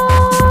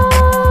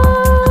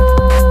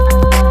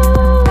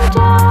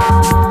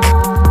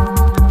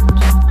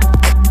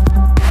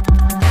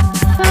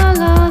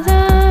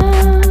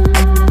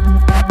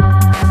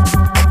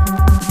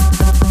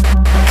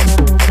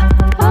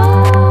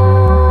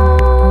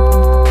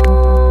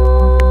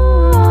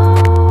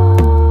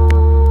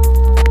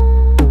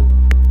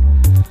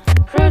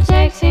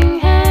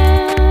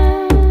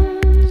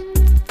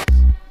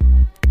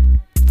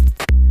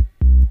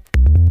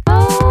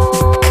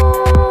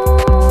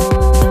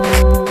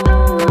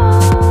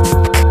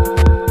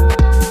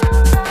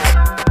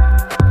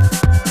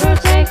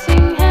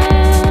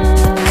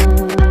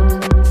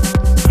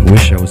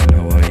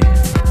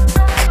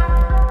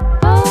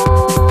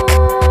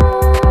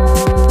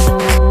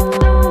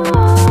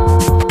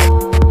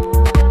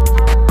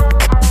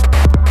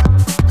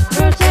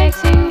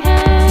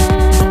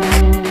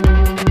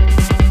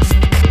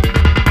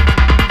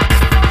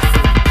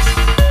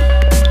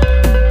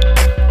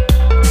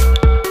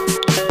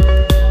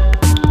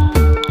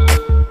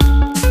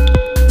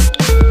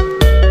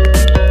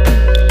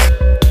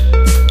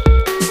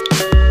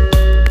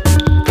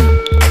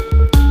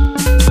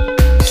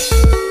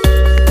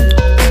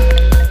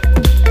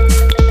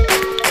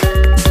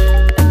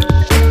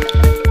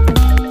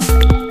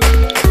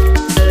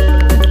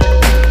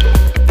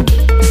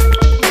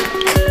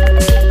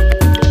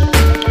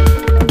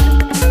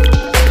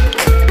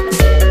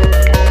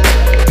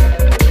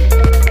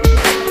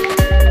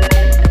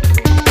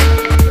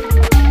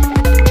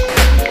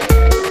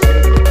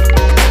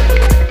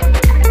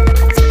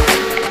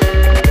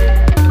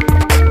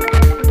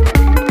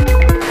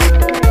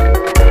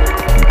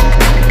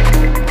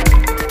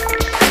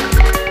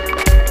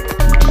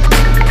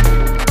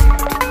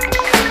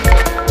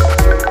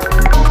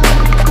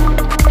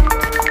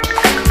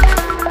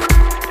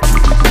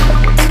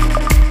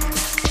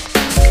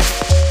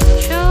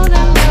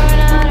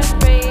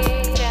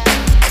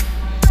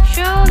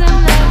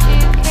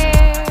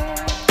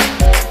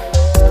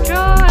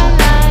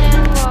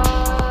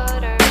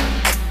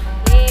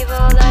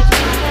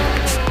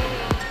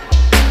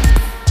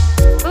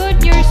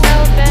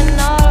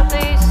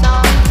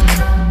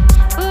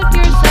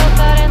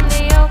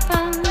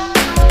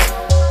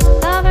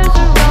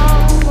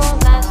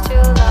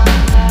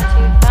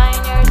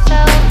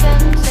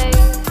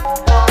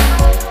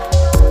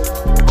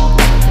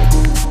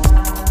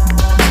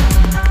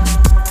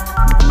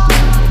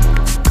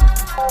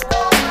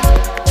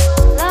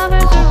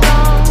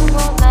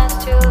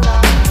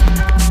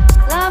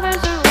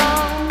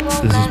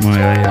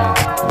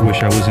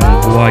 I was in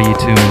Hawaii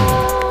tune.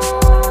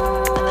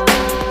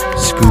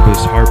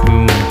 Scuba's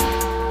Harpoon.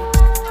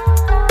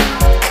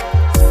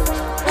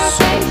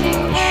 So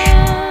lush.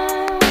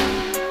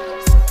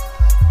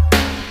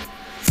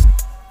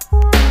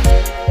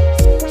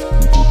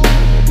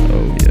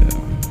 Oh yeah.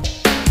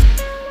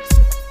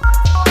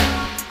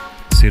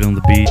 Sit on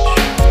the beach.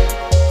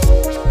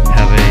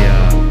 Have a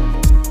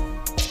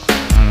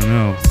I don't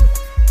know,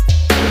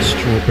 a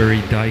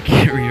strawberry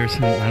daiquiri or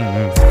something. I don't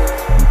know.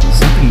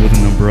 Something with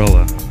an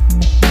umbrella.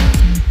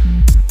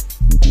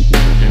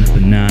 And a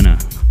banana.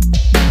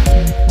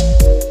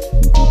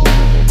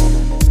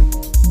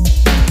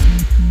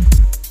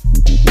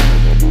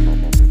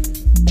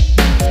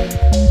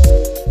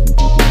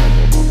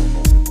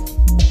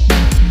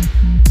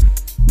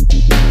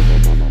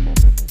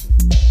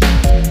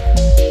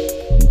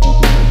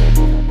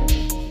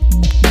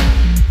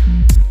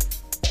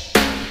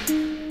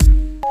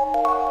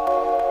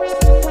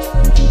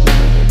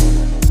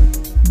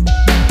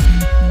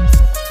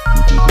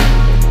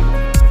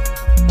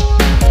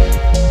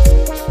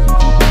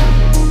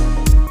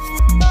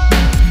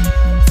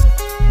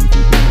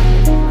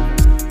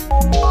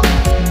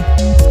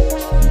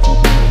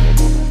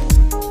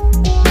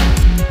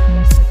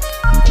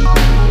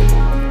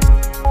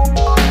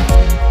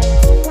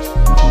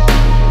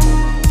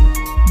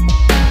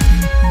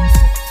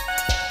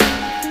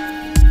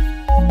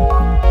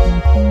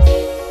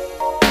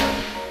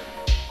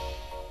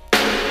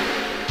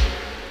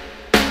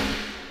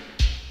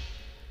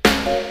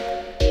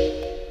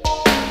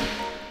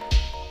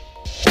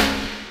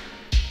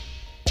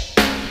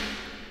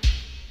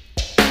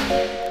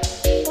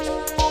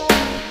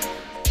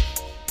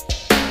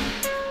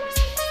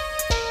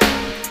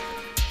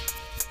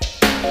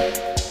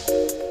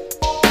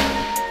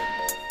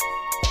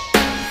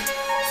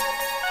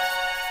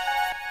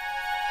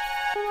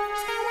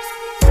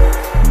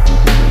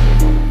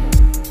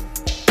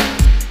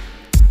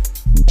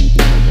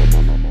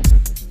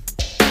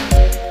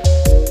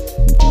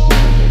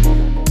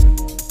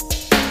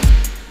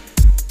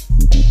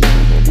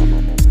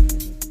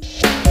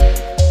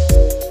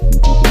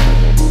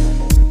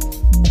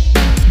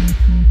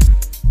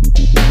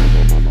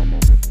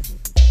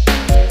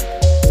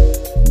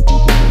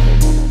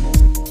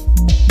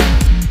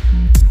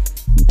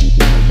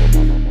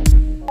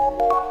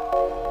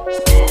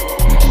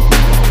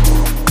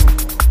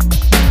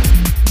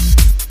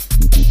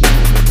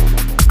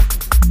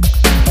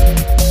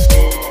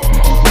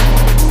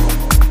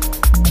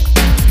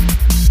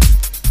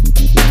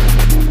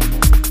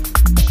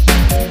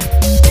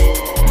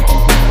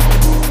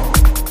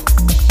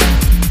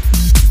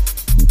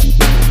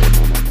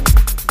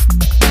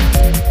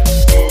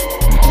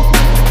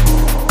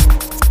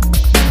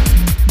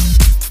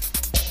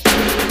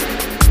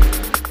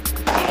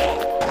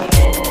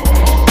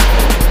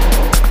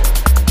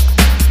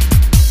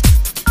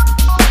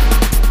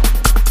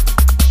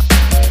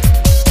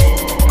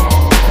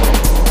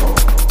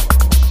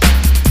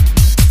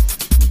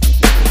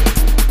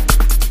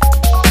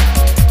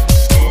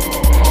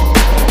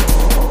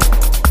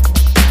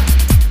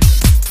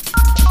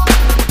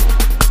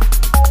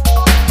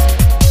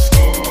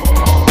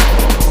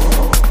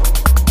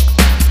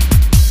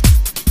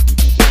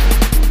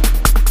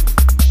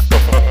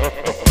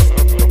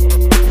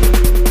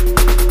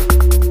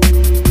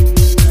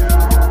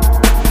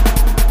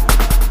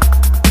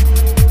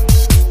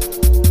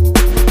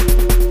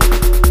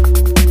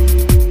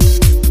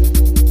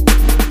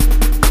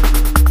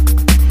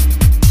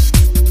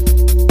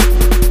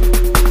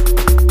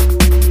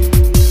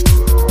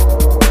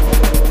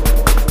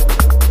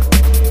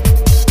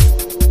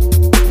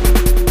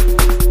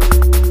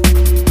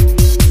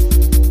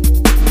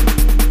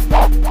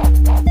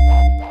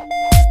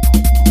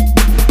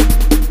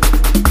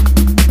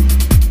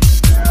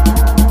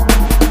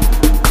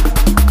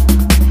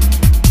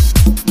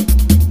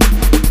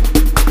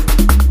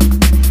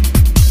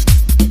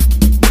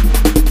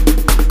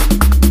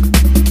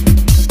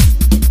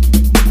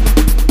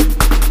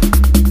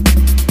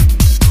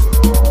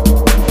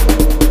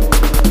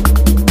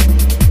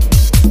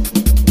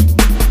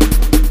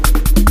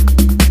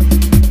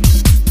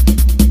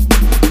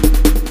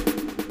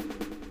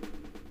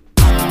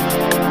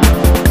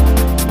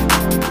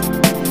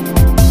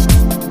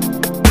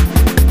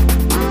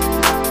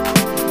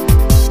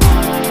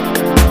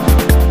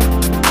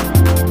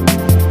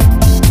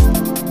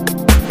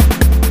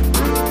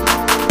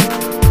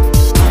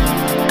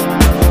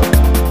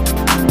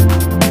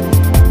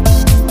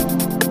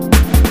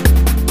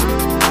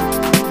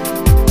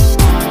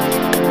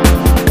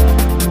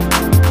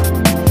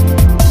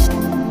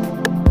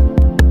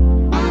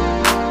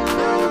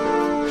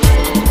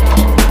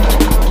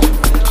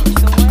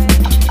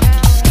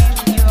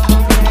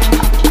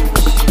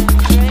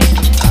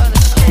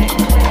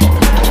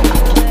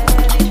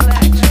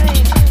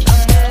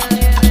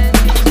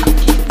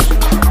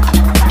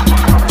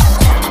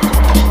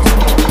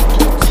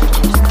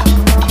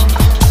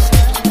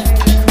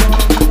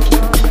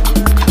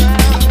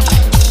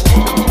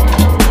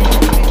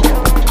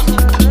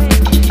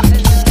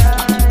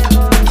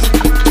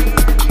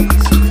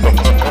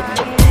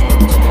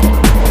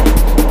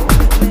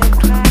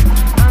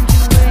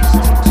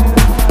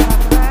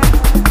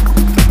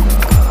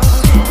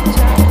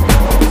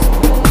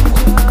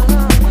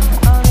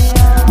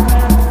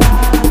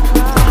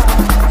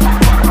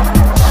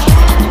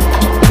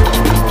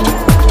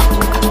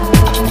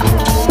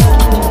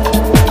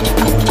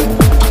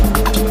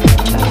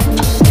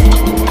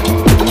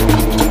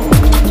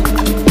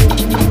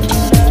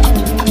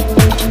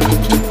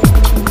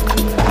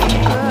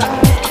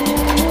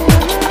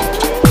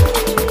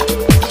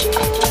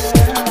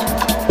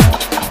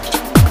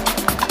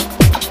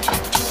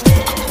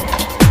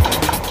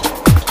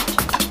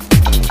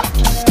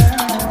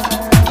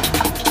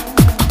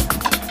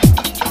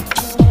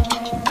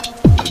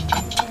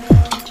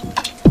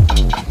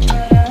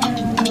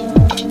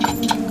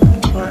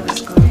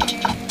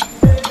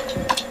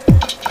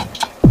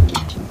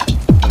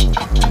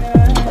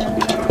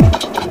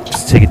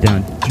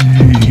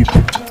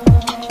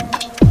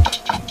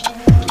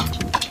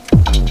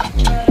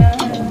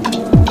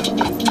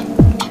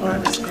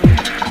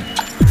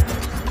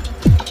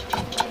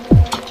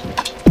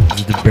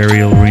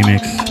 Burial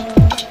remix.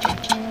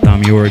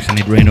 Tom Yorks and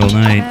It Rained All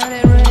Night.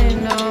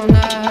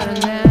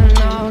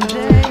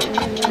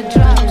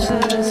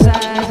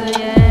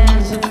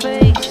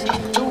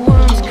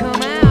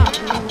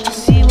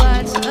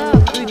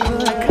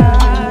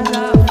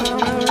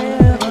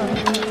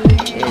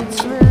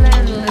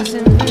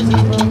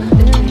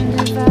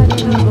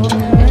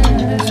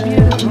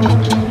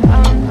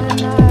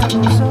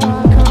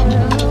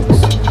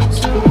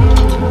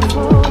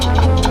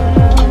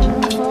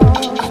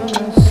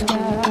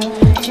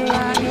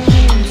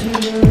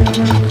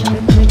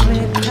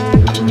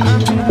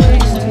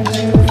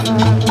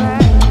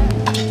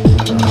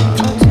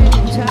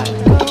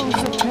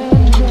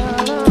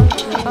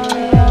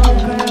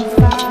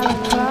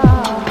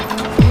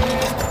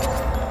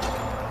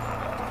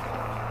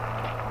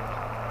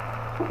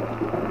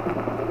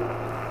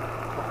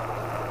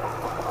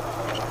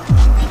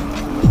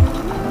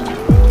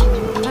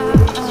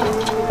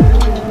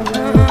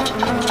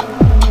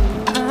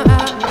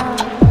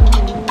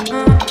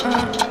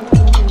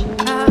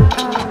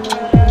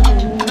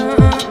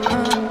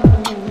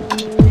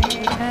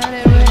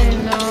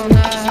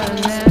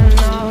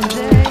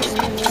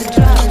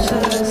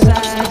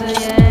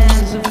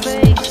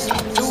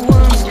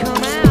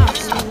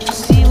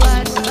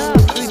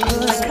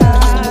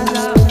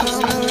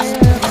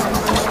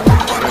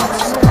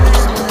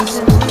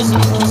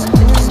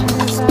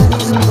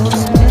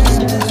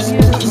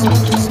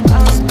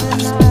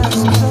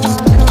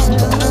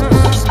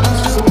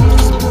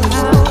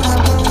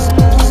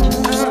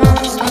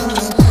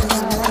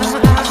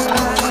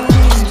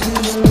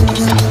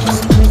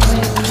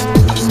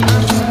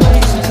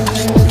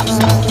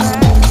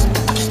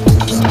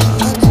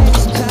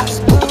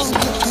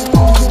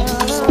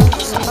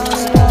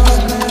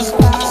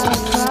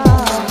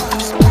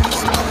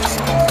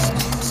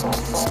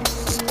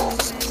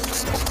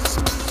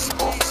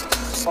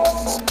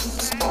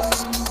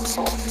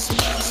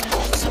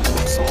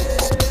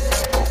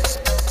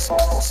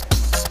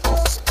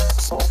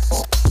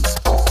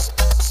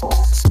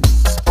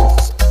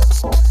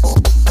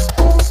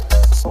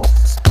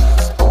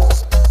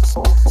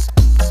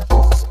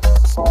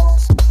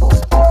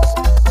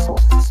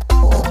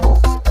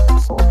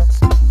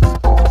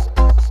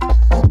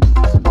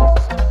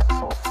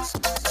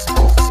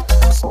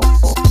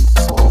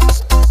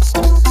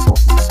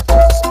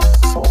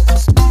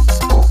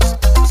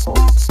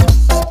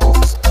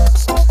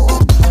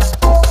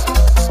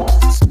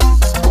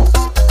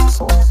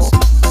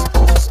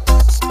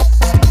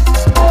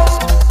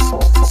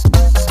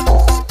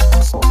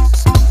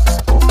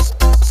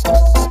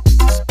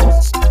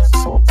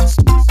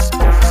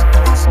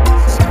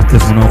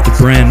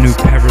 Brand new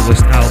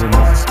Peverlist album.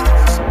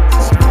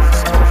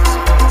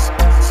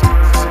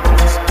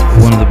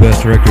 One of the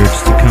best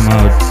records to come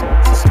out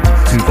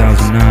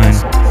 2009.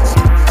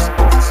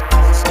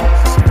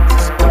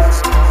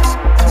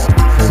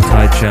 Hold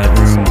tight, chat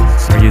room.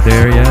 Are you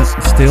there yet?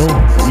 Still?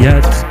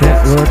 Yet?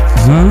 What?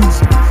 Huh?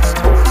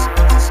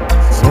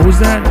 What was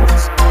that?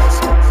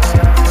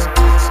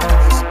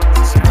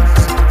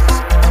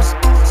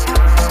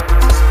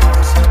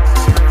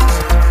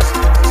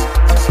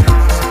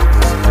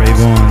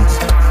 Rave on.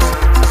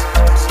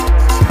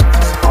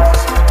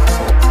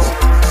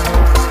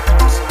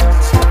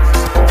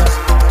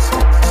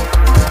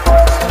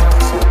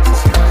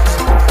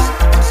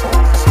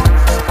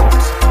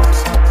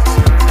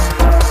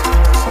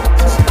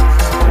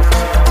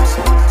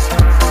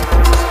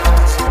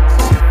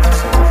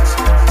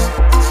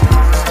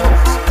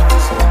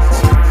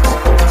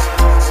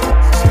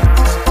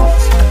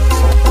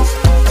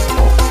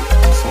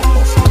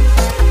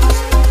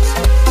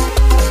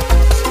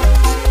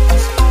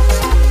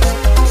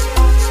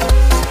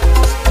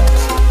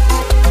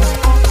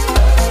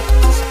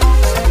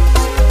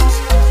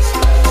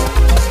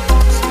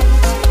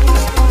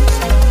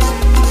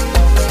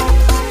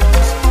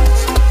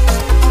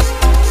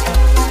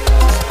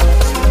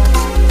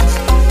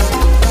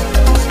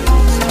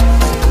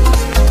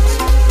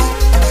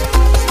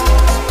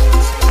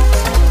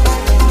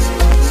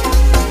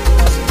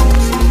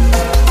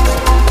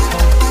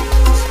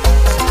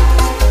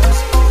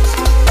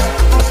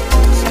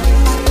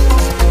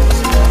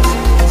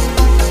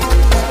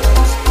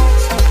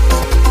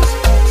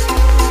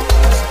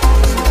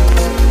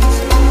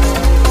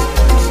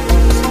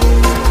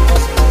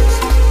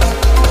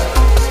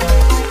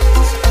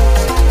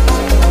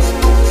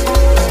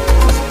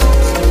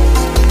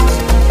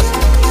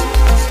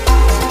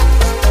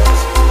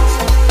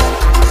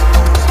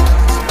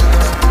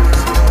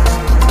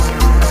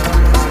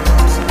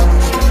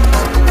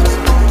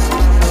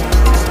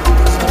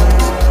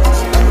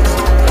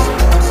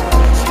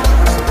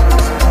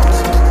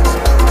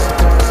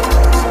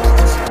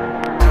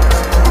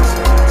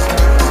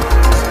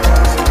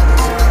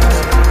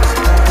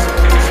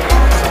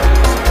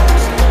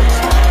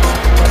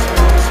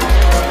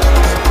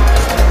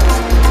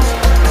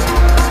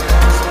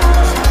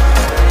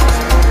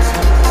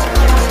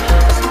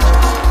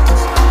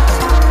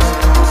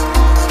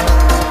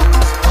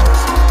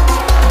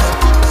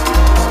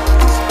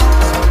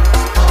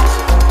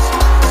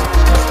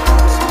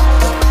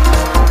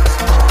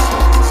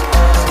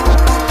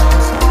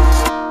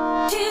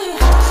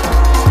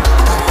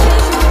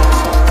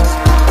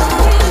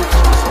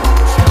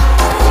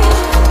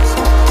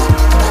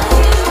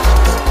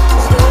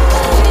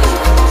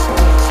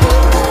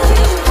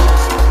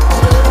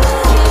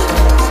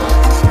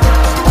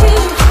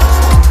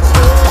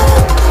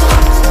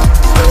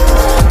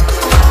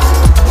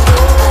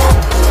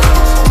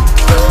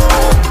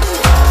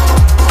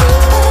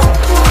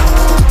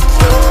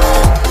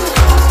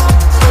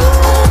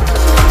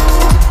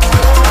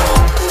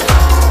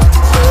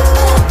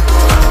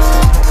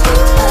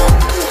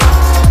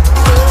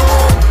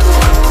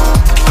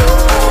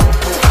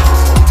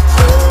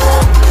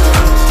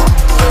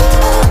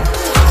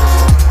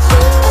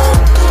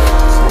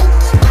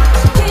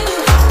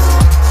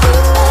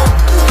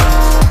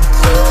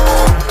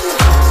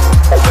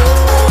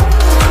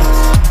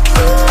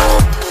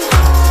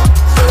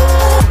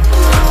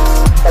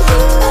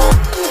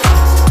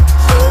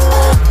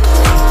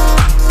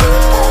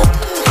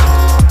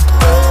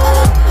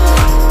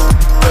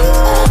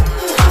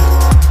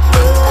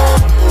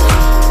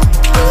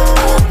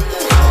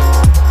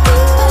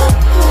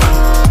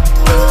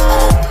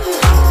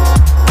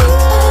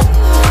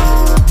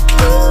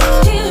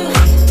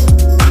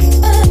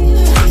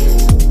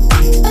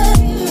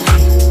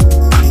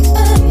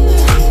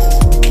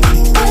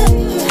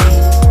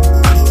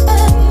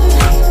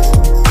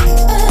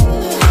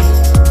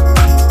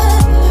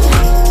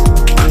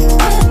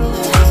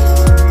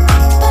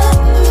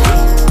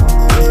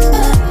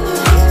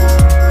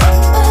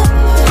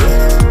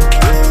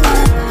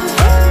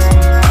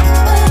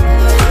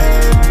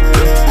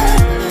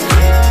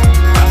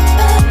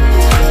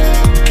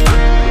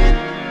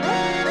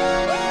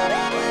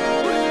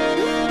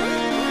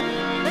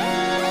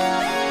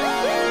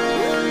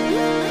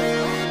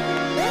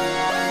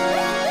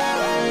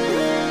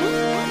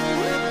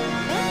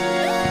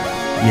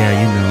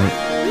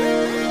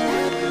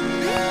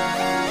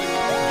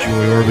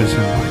 boy Orbis,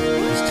 and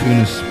this tune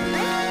is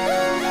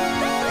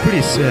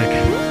pretty sick.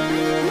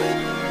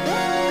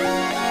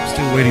 I'm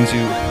still waiting to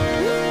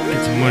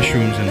get some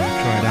mushrooms and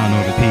try it out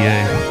on the PA.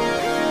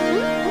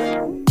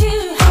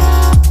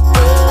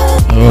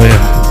 Oh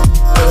yeah.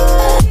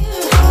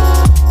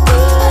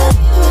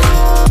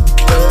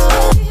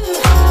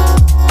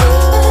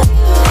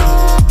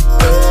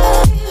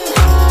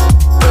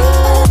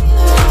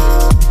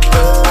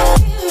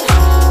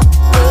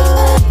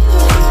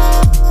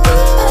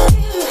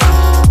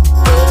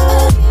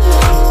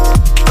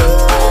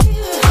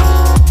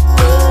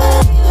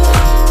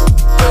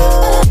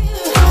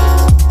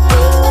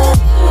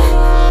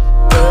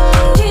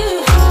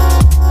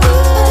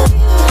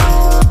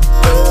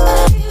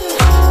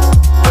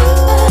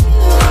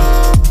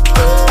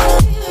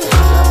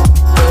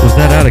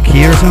 Out of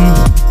key or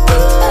something?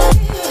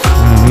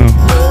 I don't know.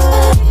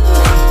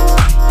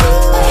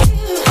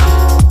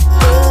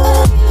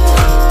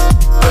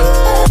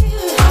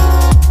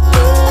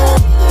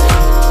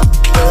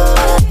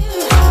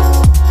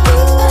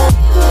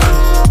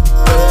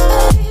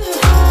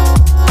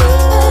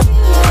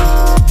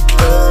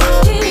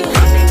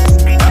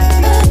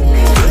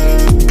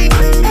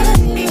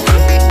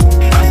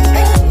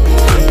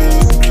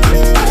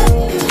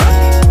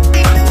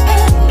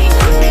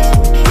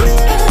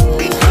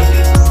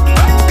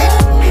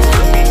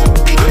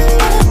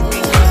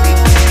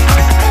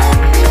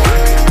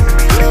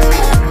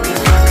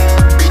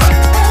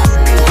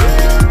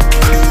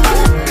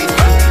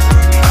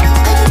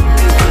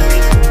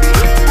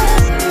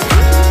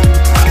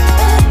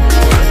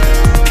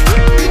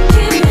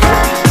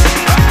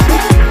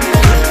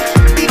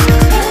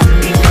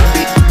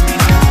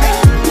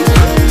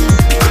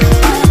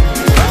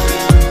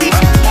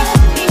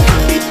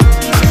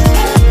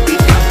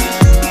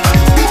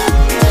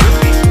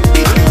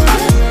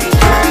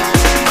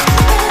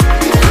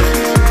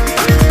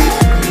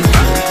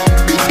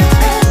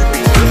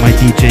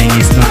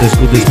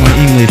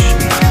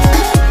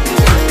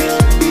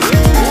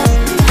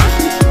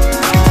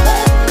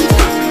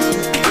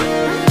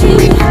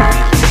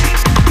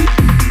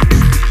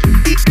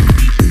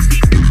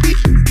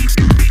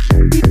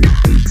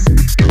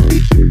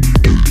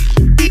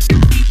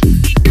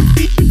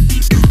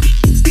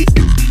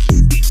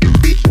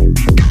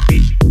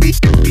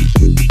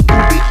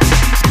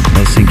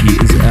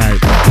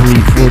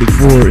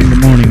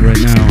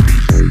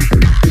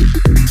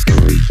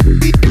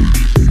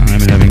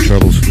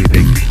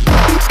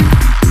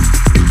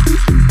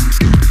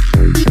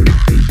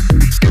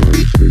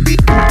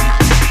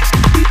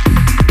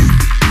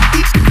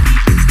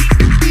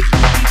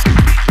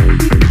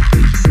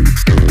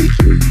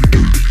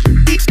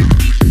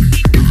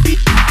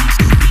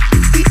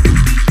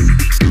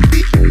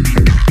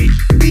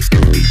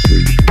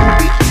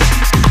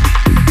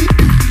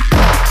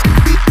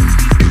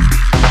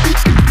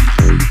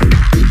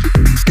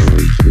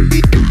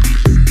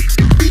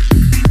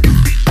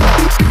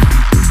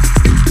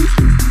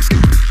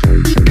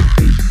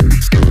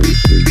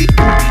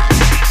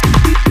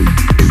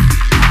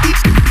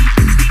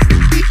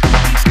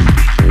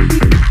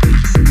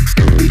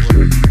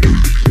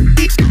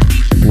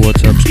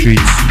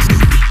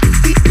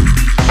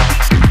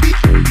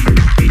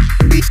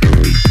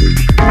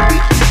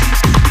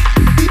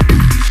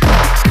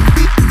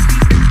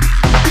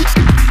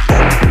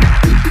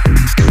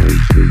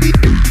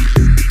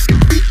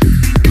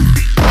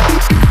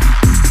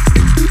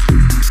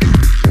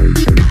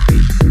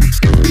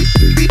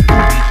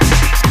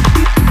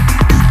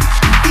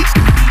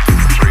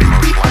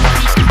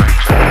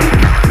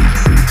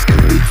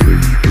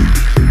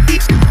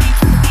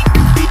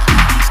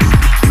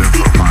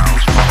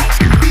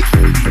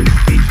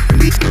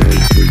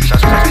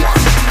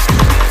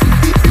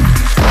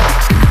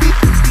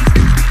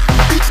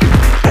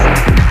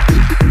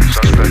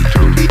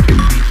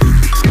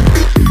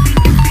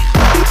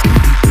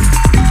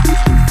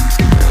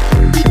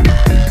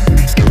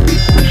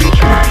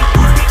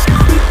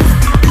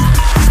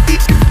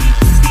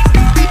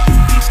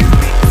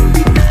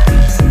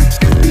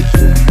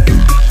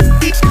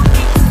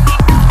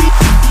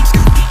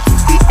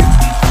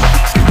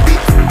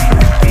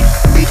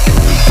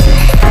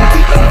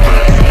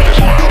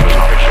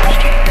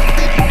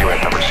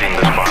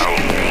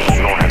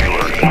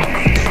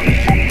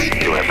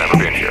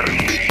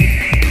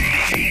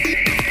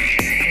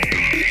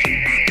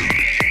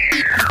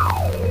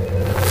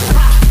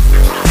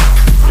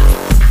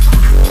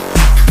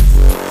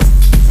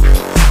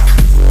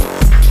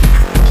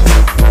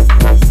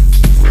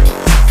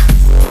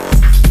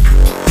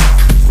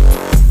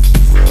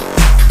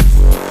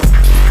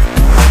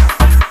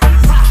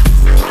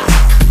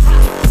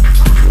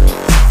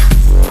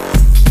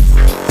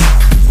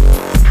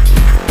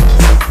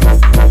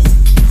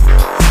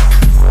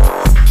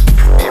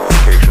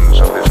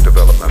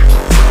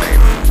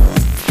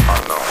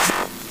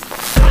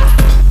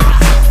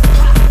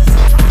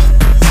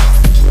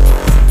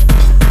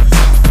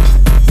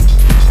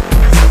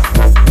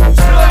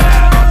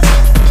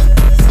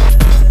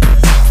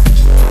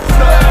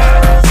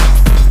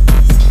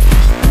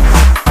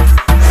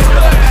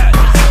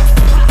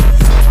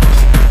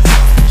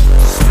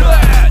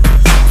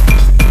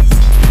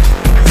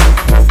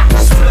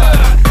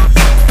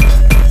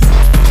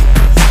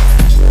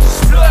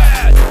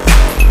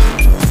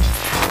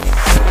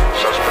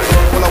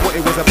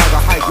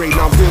 grade,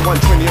 now I'm doing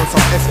 120 on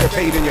some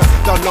escapade. And you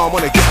don't know I'm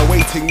on a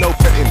getaway ting, no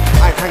petting.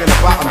 I ain't hanging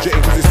about, I'm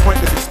jetting cause it's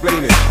pointless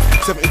explaining.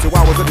 72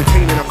 hours of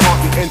detaining, I can't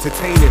be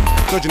entertaining.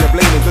 Dodging the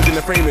blaming, dodging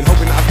the framing,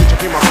 hoping that I switch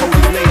up in my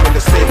cody's name in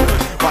the statement.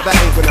 But that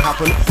ain't gonna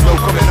happen, no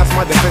comment, that's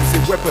my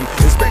defensive weapon.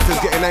 Inspectors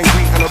getting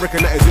angry and I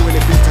reckon that they're doing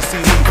anything to see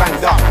me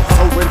banged up.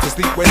 Told when to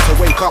sleep, when to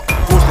wake up,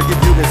 forced to give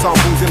urine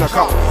samples in a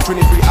cup.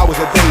 23 hours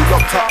a day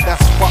locked up,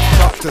 that's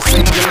fucked up to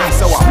say your name.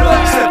 So I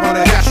step on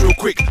the gas real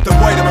quick, the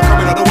boy them are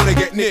coming, I don't wanna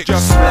get nicked.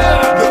 Just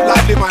look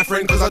lively my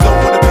friend, cause I don't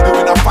wanna be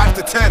doing a 5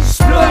 to 10.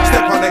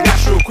 Step on the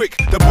gas real quick,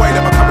 the boy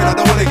them are coming, I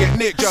don't wanna get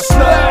nicked. Just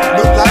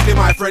look lively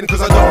my friend,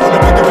 cause I don't wanna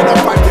be doing a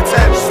 5 to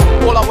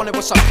 10. All I wanted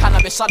was some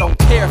cannabis, I don't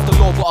care if the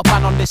law got a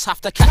ban on this, have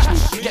to catch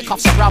me. Get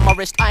cuffs around my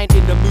wrist, I ain't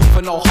in the mood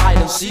for no hide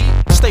and seek.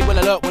 Stay well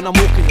alert when I'm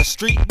walking the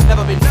street,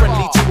 never been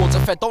friendly towards a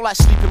fed. Don't like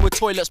sleeping with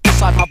toilets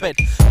beside my bed.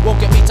 Won't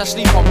get me to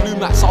sleep on blue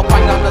mats, I'll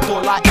bang down the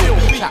door like it'll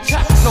be cats.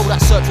 Know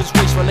that search was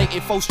race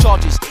related, false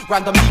charges,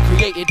 randomly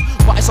created.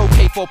 But it's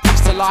okay for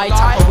police to lie,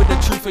 tamper with the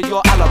truth of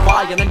your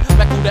alibi, and then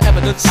make all the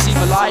evidence seem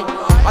a lie.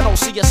 I don't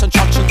see us and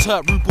truncheons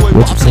hurt, rude boy,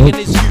 what I'm saying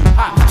is you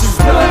have to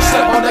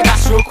step on the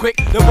gas real quick,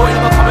 the boy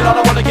never coming, I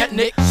don't wanna get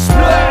nicked.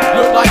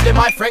 Look like they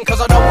my friend,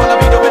 cause I don't wanna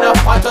be doing a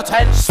 5 to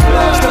 10.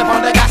 Step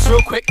on the gas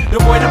real quick, the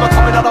boy never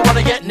coming, I don't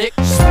wanna get nicked.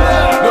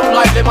 Look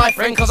like they my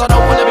friend, cause I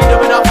don't wanna be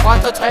doing a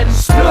 5 to 10.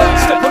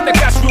 Step on the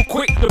gas real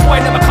quick, the boy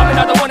never coming,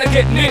 I don't wanna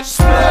get nicked.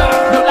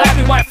 Look like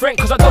me my friend,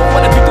 cause I don't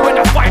wanna be doing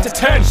a 5 to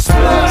 10.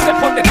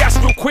 Step on the gas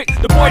real quick,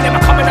 the boy never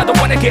coming, I don't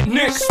wanna get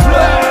nicked.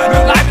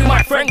 Look like me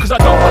my friend, cause I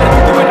don't wanna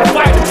be doing a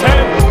 5 to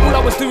 10. All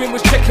I was doing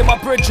was checking my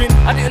bridging,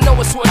 I didn't know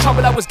what sort of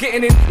trouble I was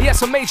getting in. He had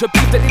some major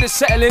beef that needed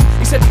settling.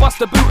 He said bust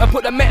the boot and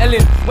put the metal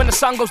in. When the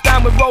sun goes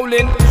down we're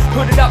rolling,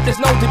 hooded up there's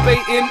no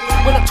debating.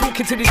 We're not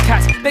talking to these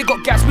cats, they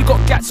got gas, we got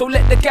gats, so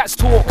let the gats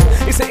talk.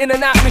 It's an in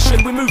and out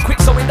mission, we move quick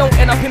so we don't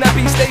end up in a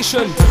B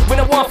station. When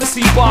I want to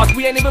see bars,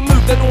 we ain't even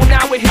moved and all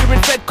now we're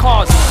hearing fed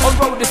cars. On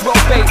road is road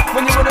bait,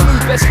 when you wanna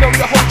move best know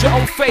you hold your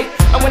own fate.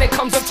 And when it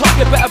comes on top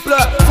you better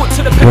blur, foot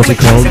to the What's it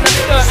called?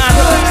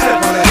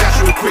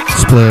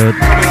 Split.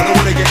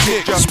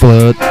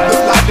 Split.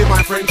 Look lively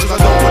my friend, cause I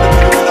don't wanna be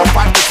doing a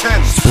 5 to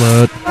 10.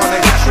 Split. On the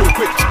gas real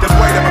quick, the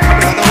boy them are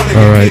coming, I don't wanna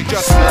All get right. nicked.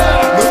 Just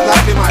look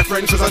lively my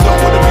friend, cause I don't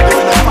wanna be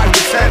doing a 5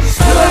 to 10.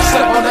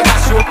 Step on the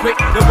gas real quick,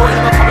 the boy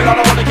never coming, I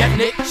don't wanna get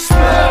nicked.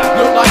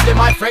 Look like they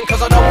my friend,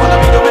 cause I don't wanna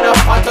be doing a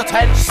 5 to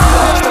 10.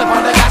 Step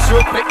on the gas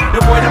real quick,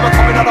 the boy never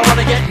coming, I don't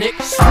wanna get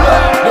nicked.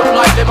 Look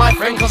like they my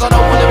friend, cause I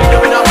don't wanna be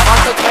doing a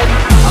 5 to 10.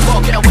 I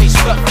gotta get away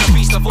skirt from the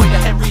beast, avoid the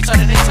Henry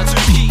turning into 2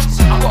 keys.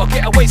 I gotta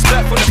get away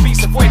skirt from the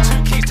beast, avoid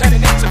 2 keys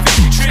turning into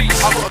 50 trees.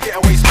 I gotta get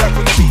away straight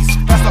from the beast.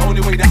 That's the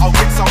only way that I'll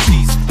get some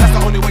peace. That's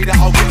the only way that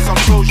I'll get some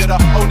closure. The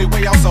only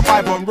way I'll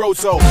survive on road.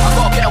 So I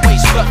gotta get away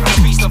skirt from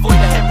the beast, avoid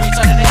the Henry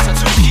turning into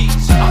 2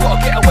 keys. I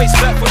gotta get away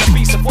skirt from the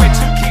beast, avoid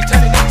 2 keys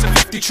turning into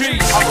 50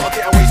 trees. I gotta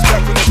get away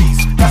straight from the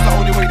beast. That's the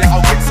only way that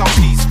I'll get some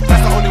peace.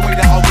 That's the only way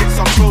that I'll get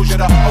some closure.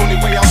 The only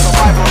way I'll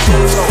survive on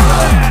road. So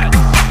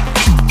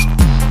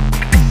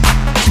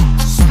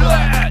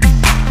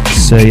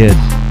Say it.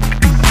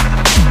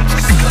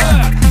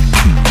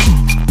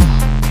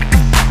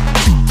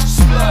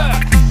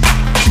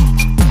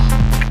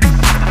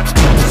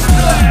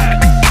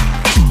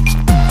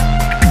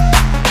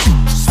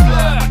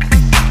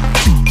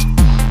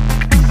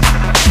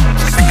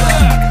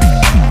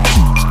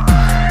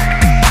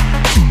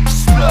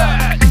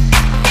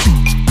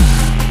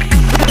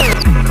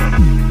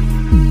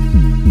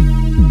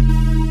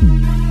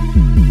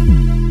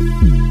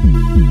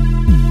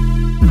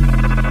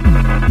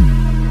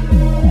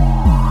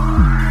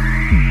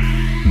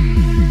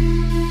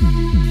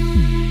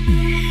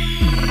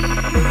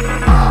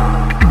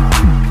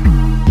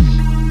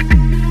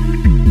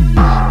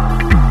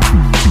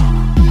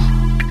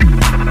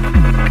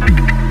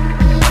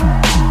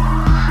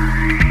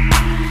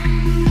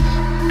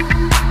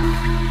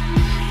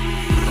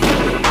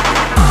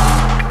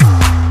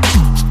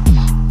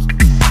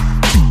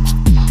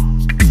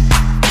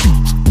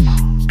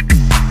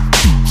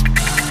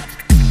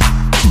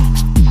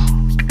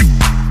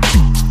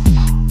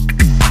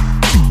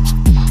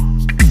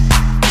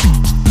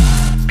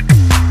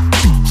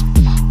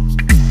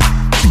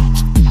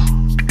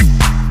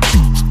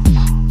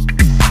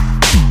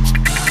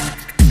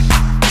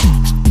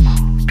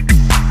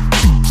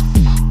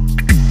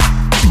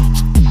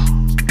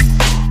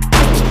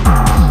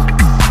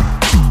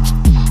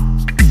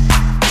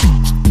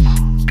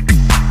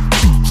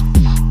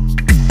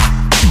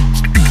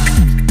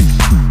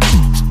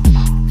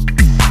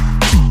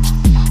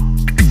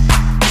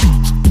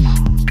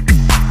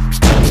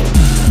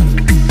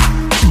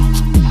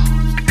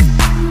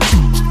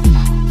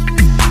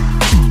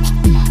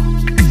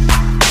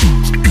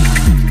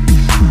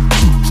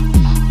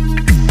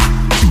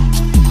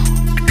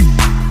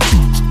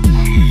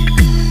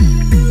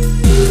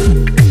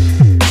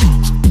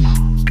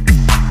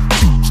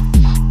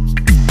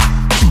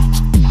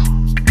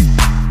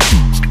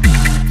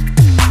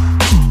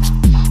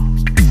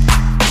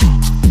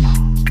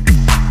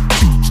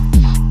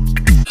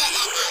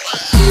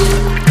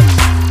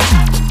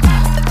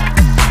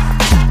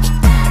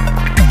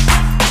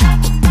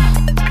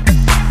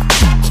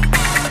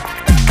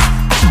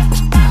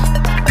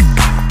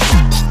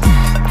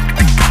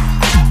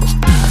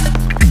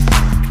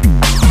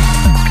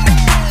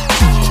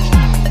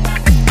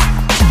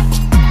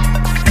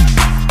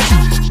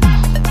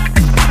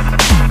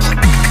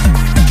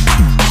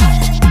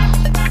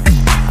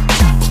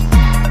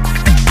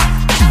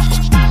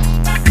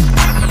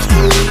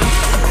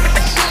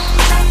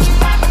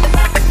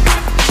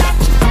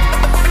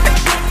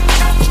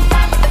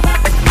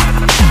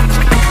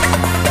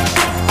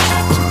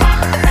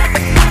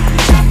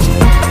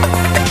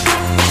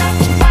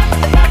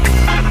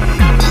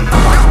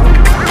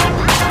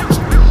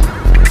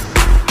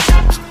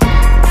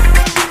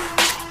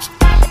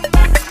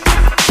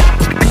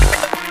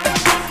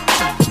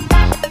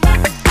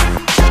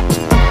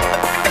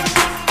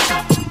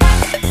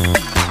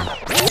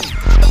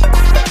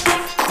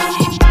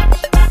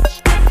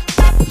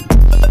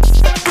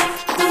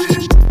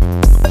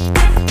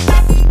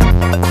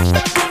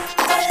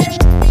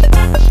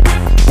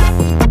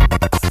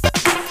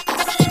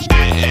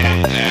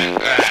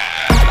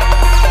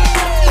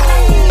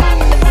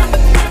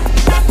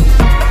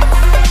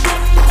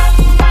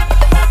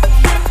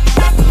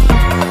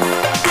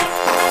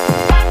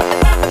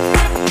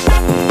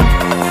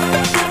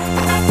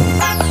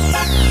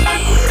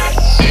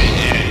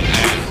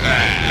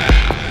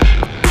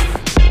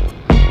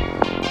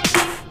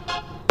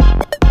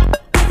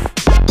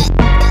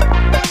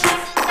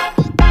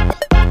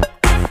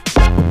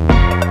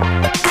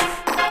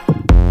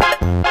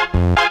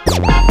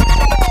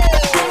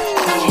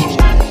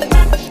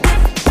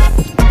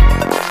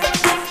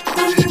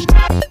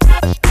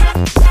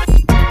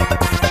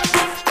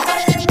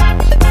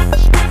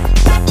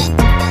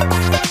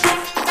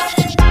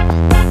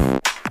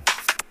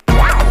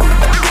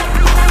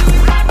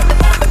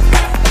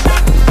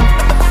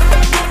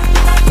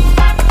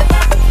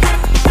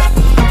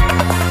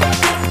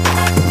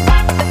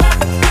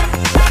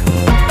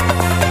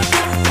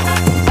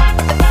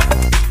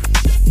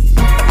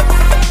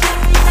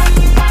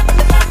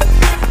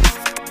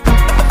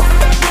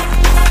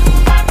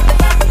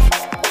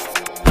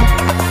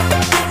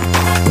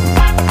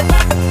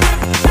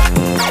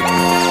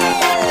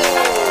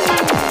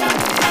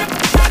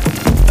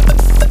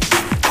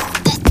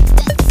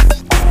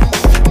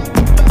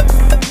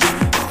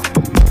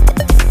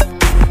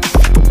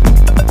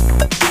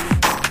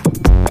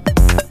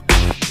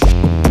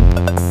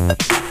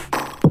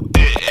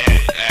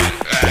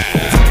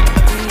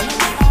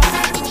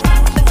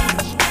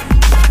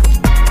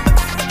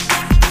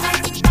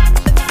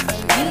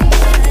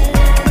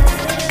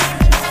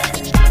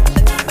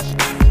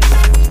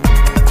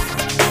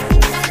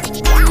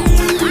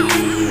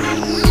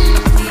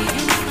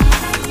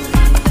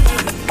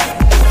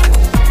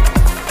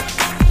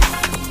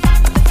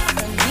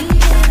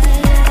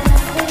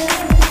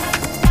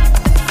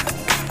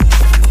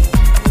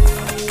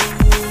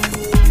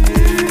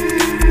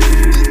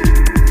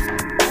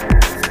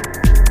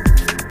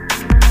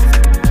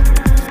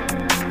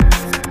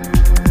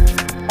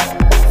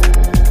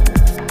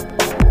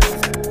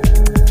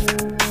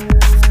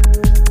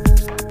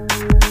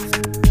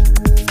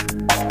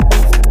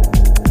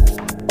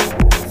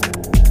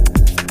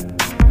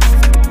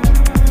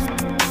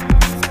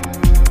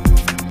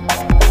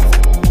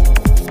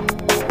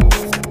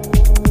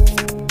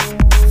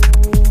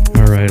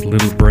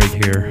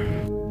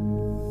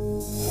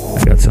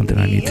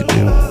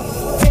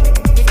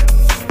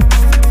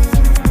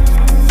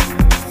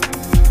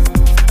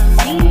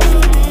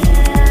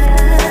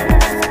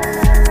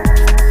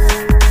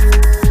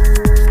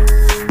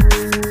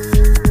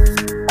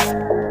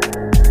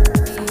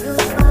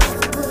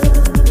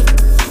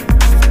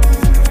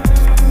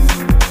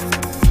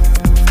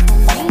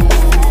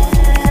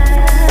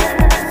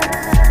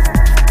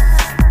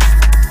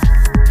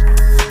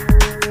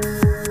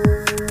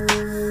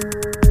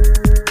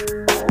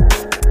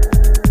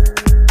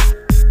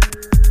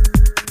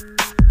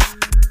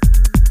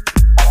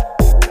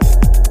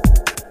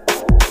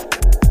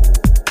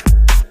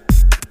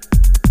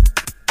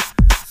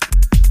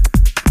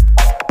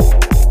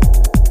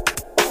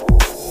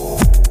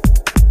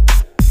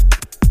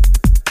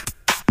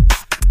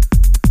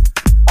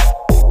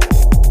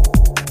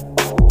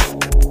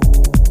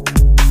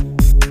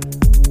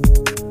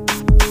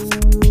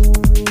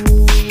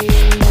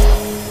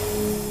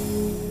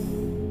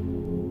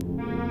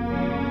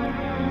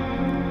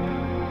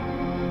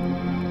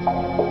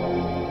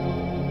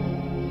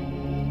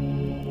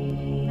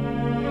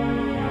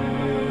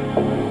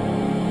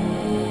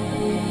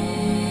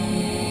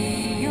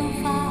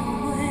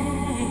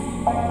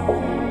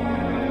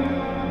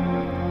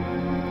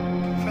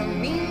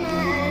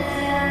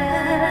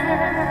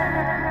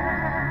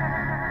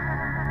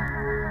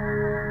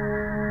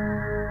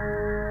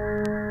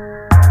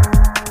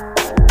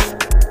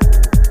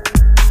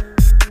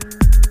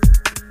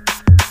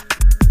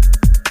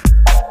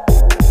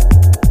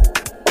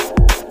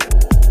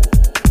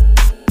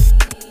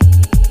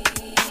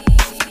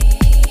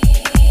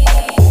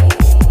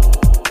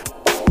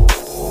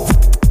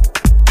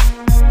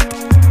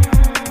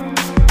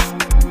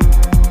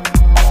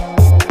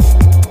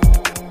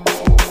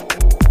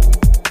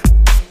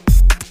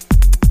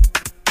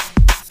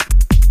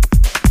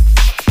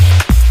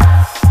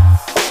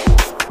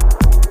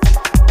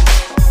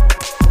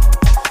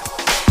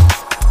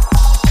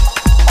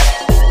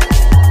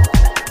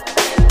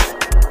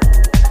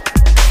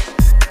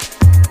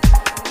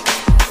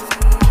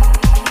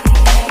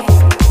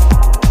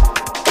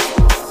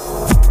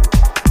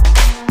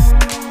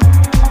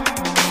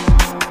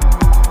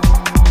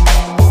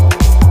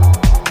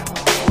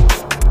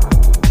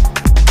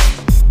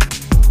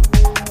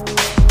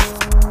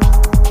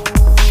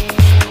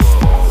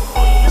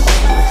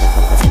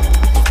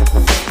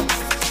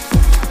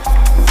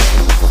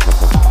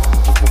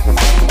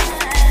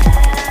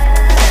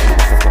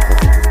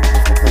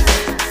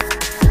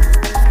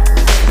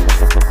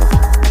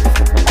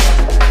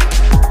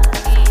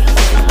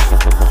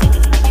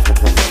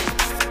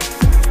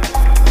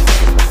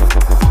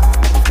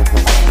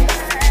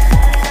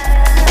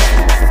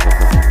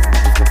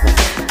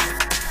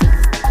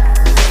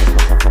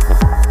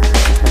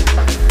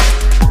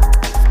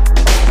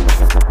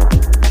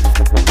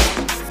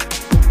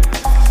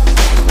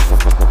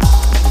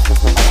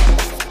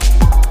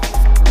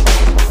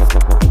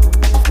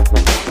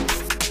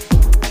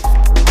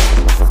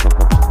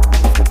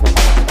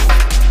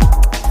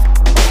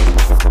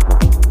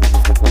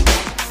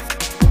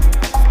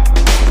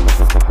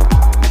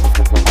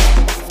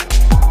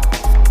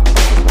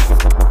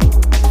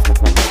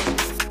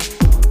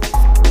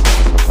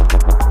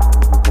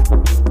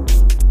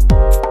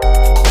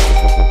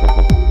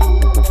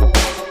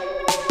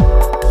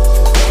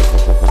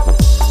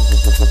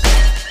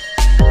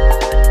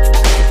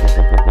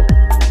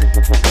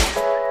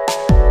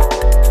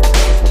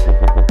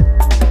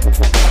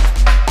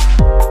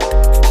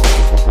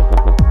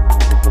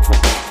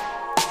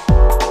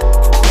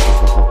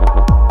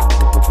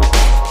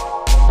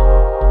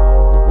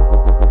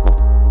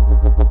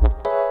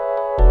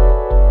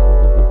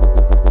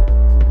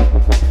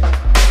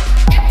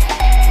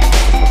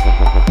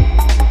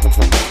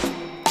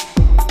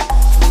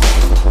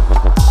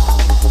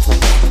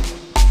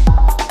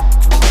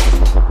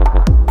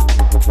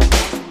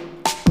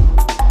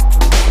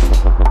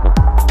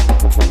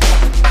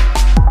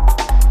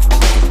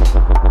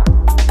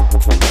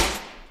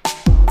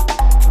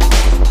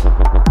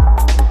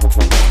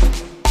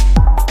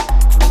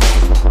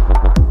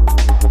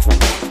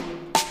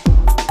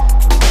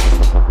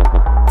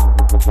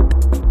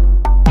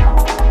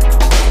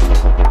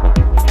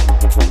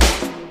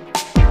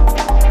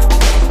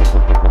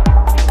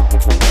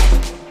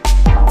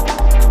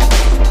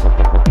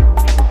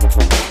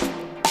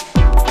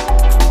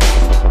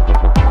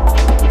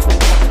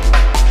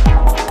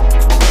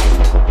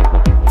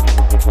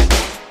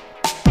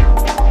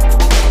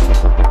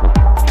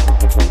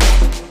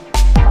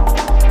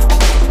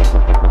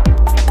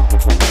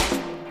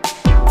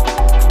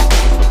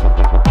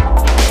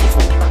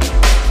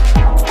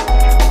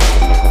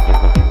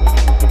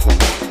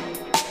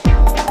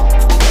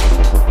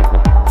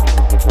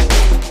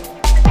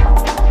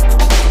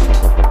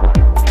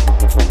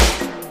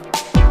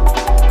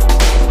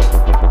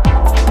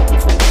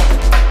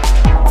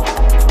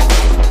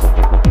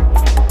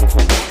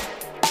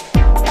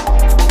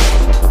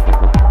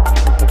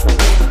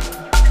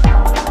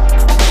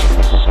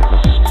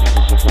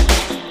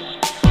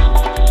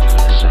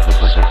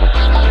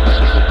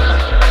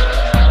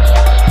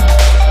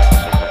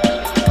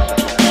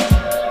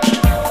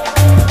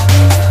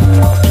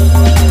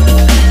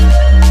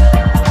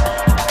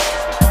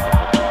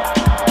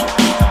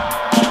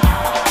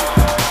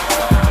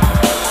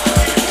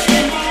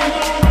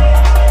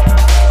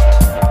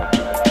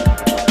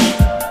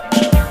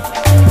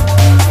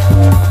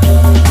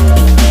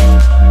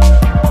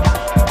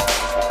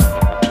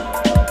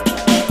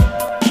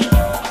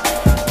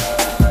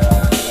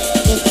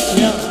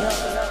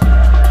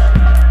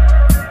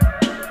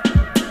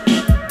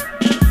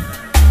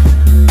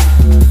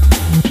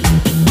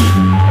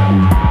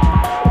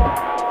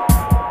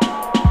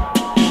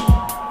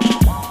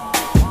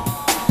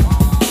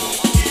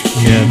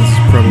 Yeah, this is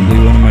probably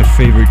one of my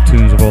favorite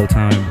tunes of all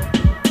time.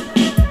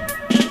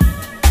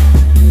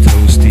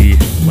 Toasty,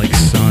 like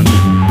sun.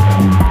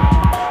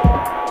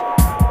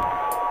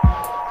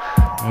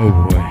 Oh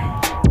boy,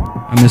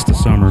 I miss the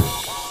summer.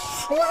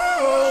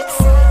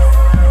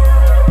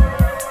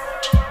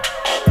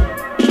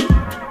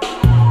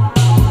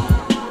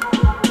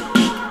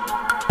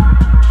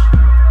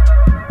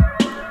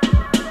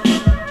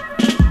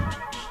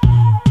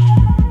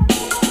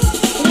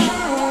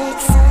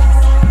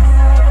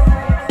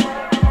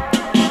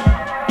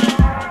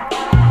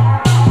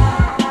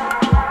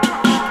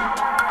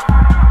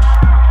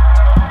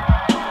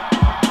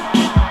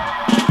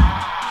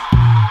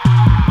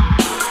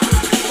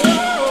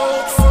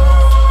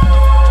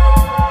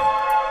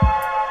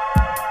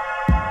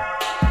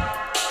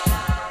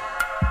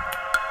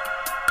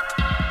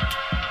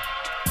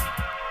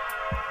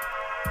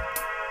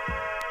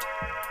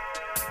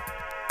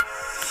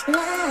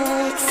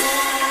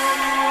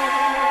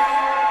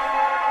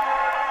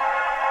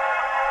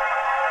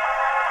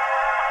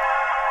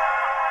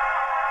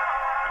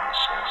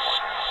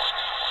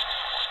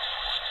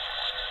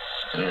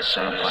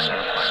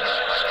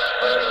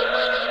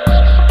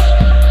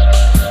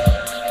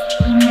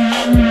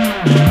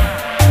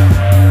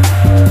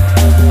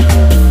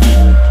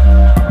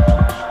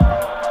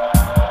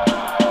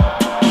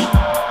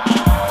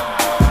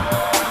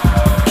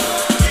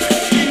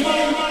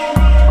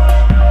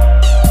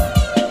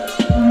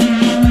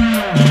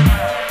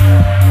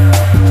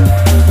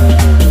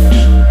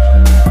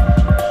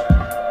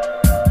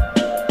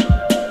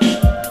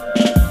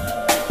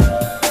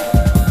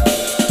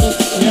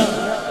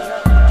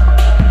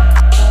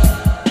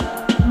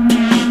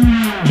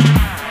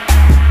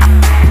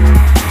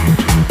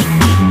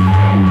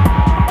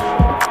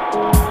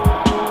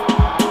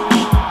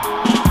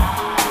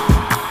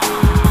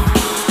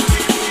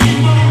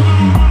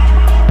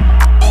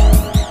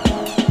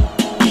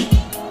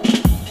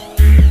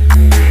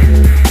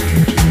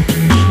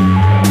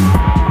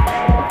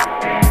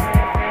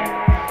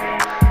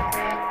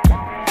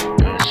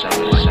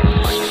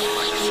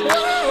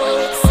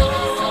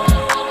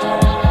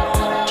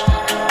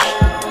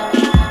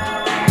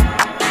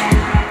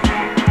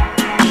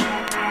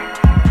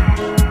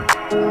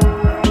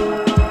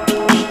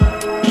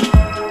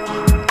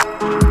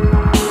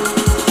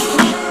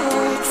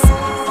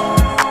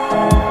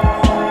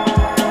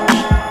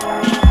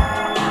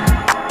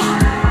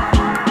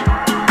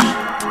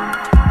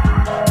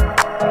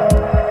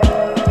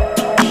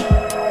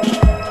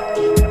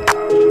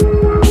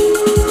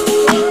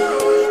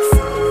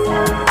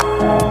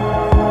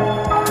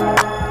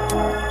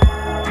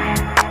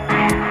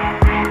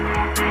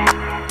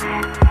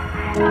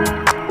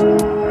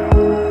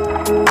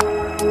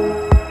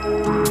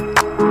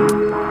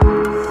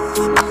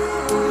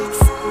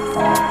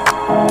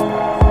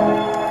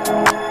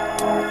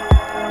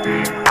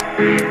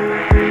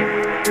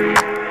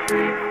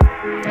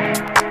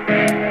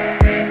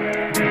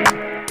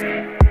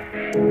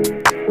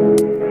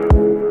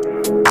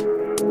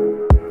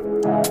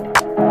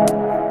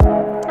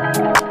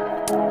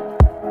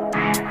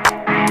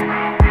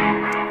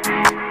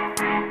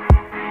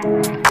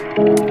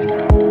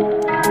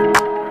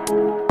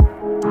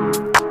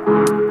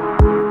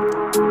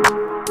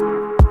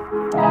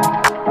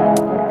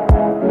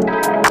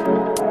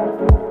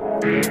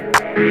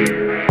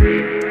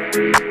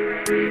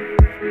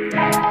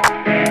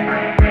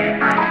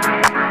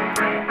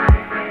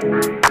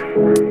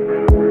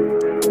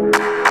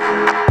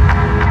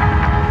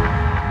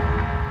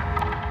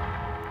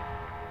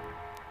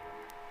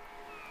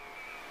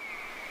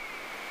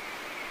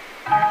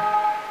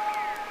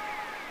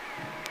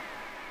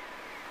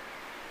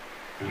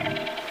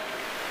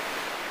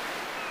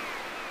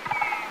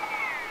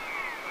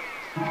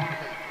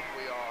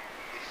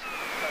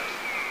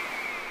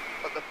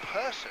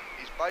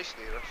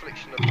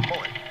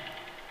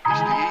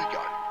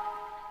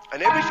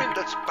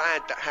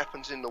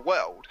 In the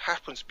world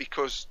happens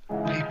because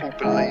people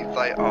believe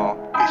they are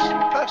this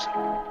person,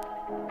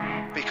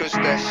 because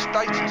their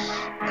status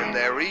and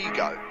their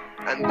ego,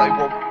 and they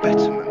want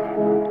betterment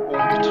all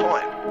the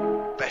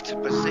time, better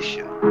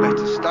position,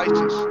 better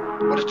status.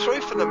 Well, the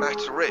truth of the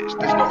matter is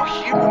there's not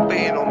a human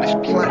being on this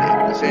planet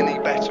that's any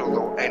better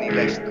or any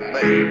less than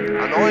me,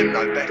 and I'm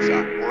no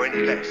better or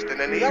any less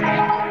than any other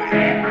human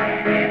being.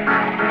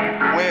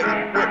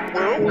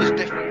 We're all as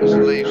different as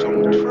leaves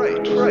on the tree.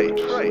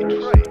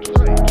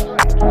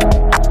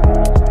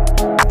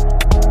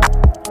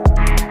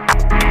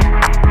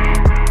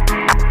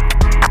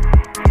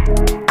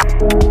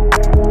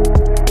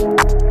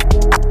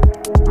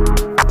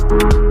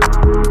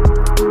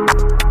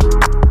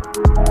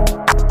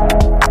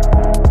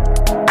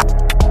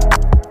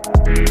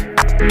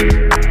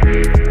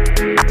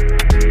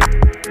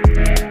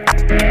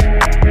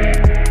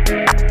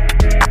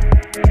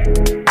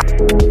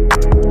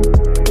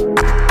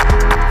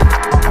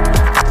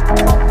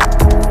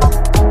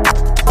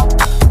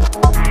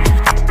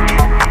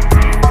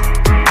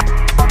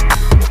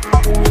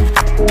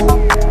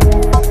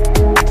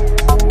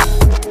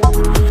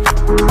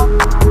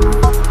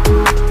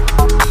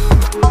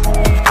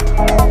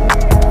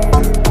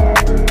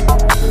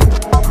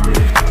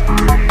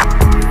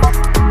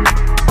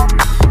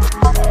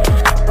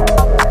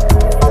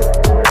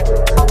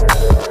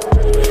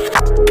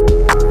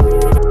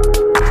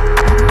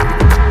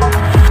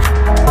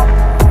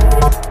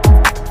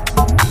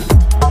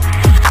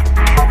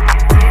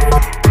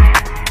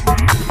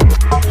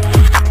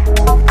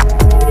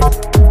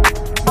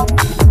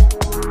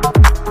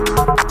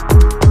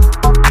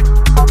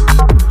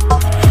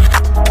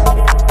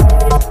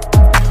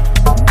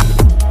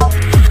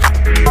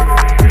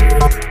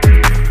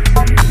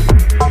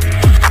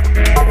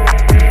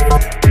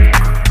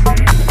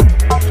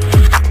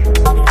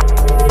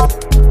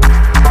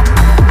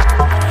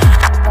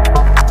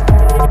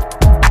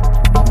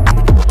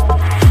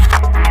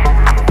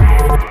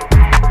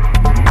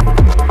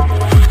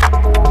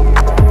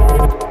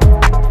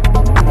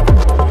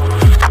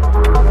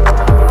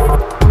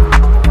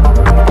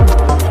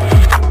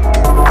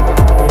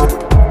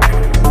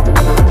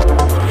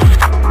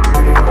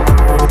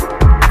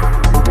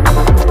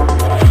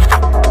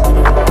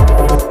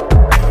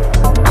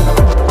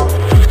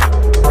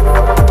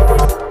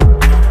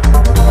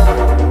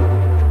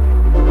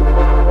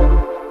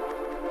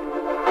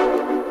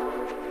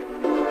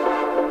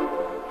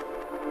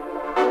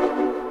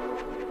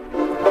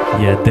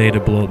 Yeah, data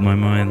blew my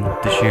mind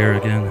this year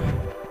again.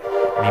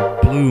 I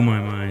mean, blew my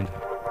mind.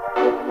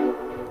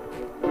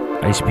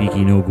 I speak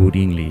no good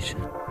English.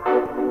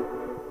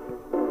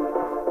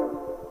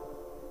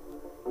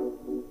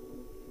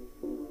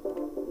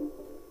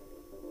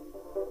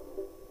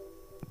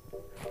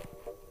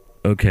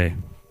 Okay.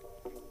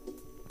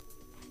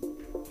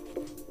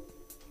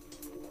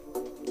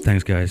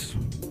 Thanks, guys.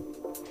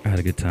 I had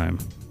a good time.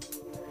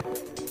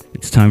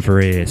 It's time for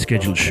a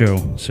scheduled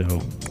show, so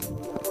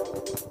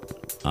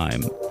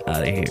I'm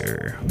out of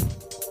here.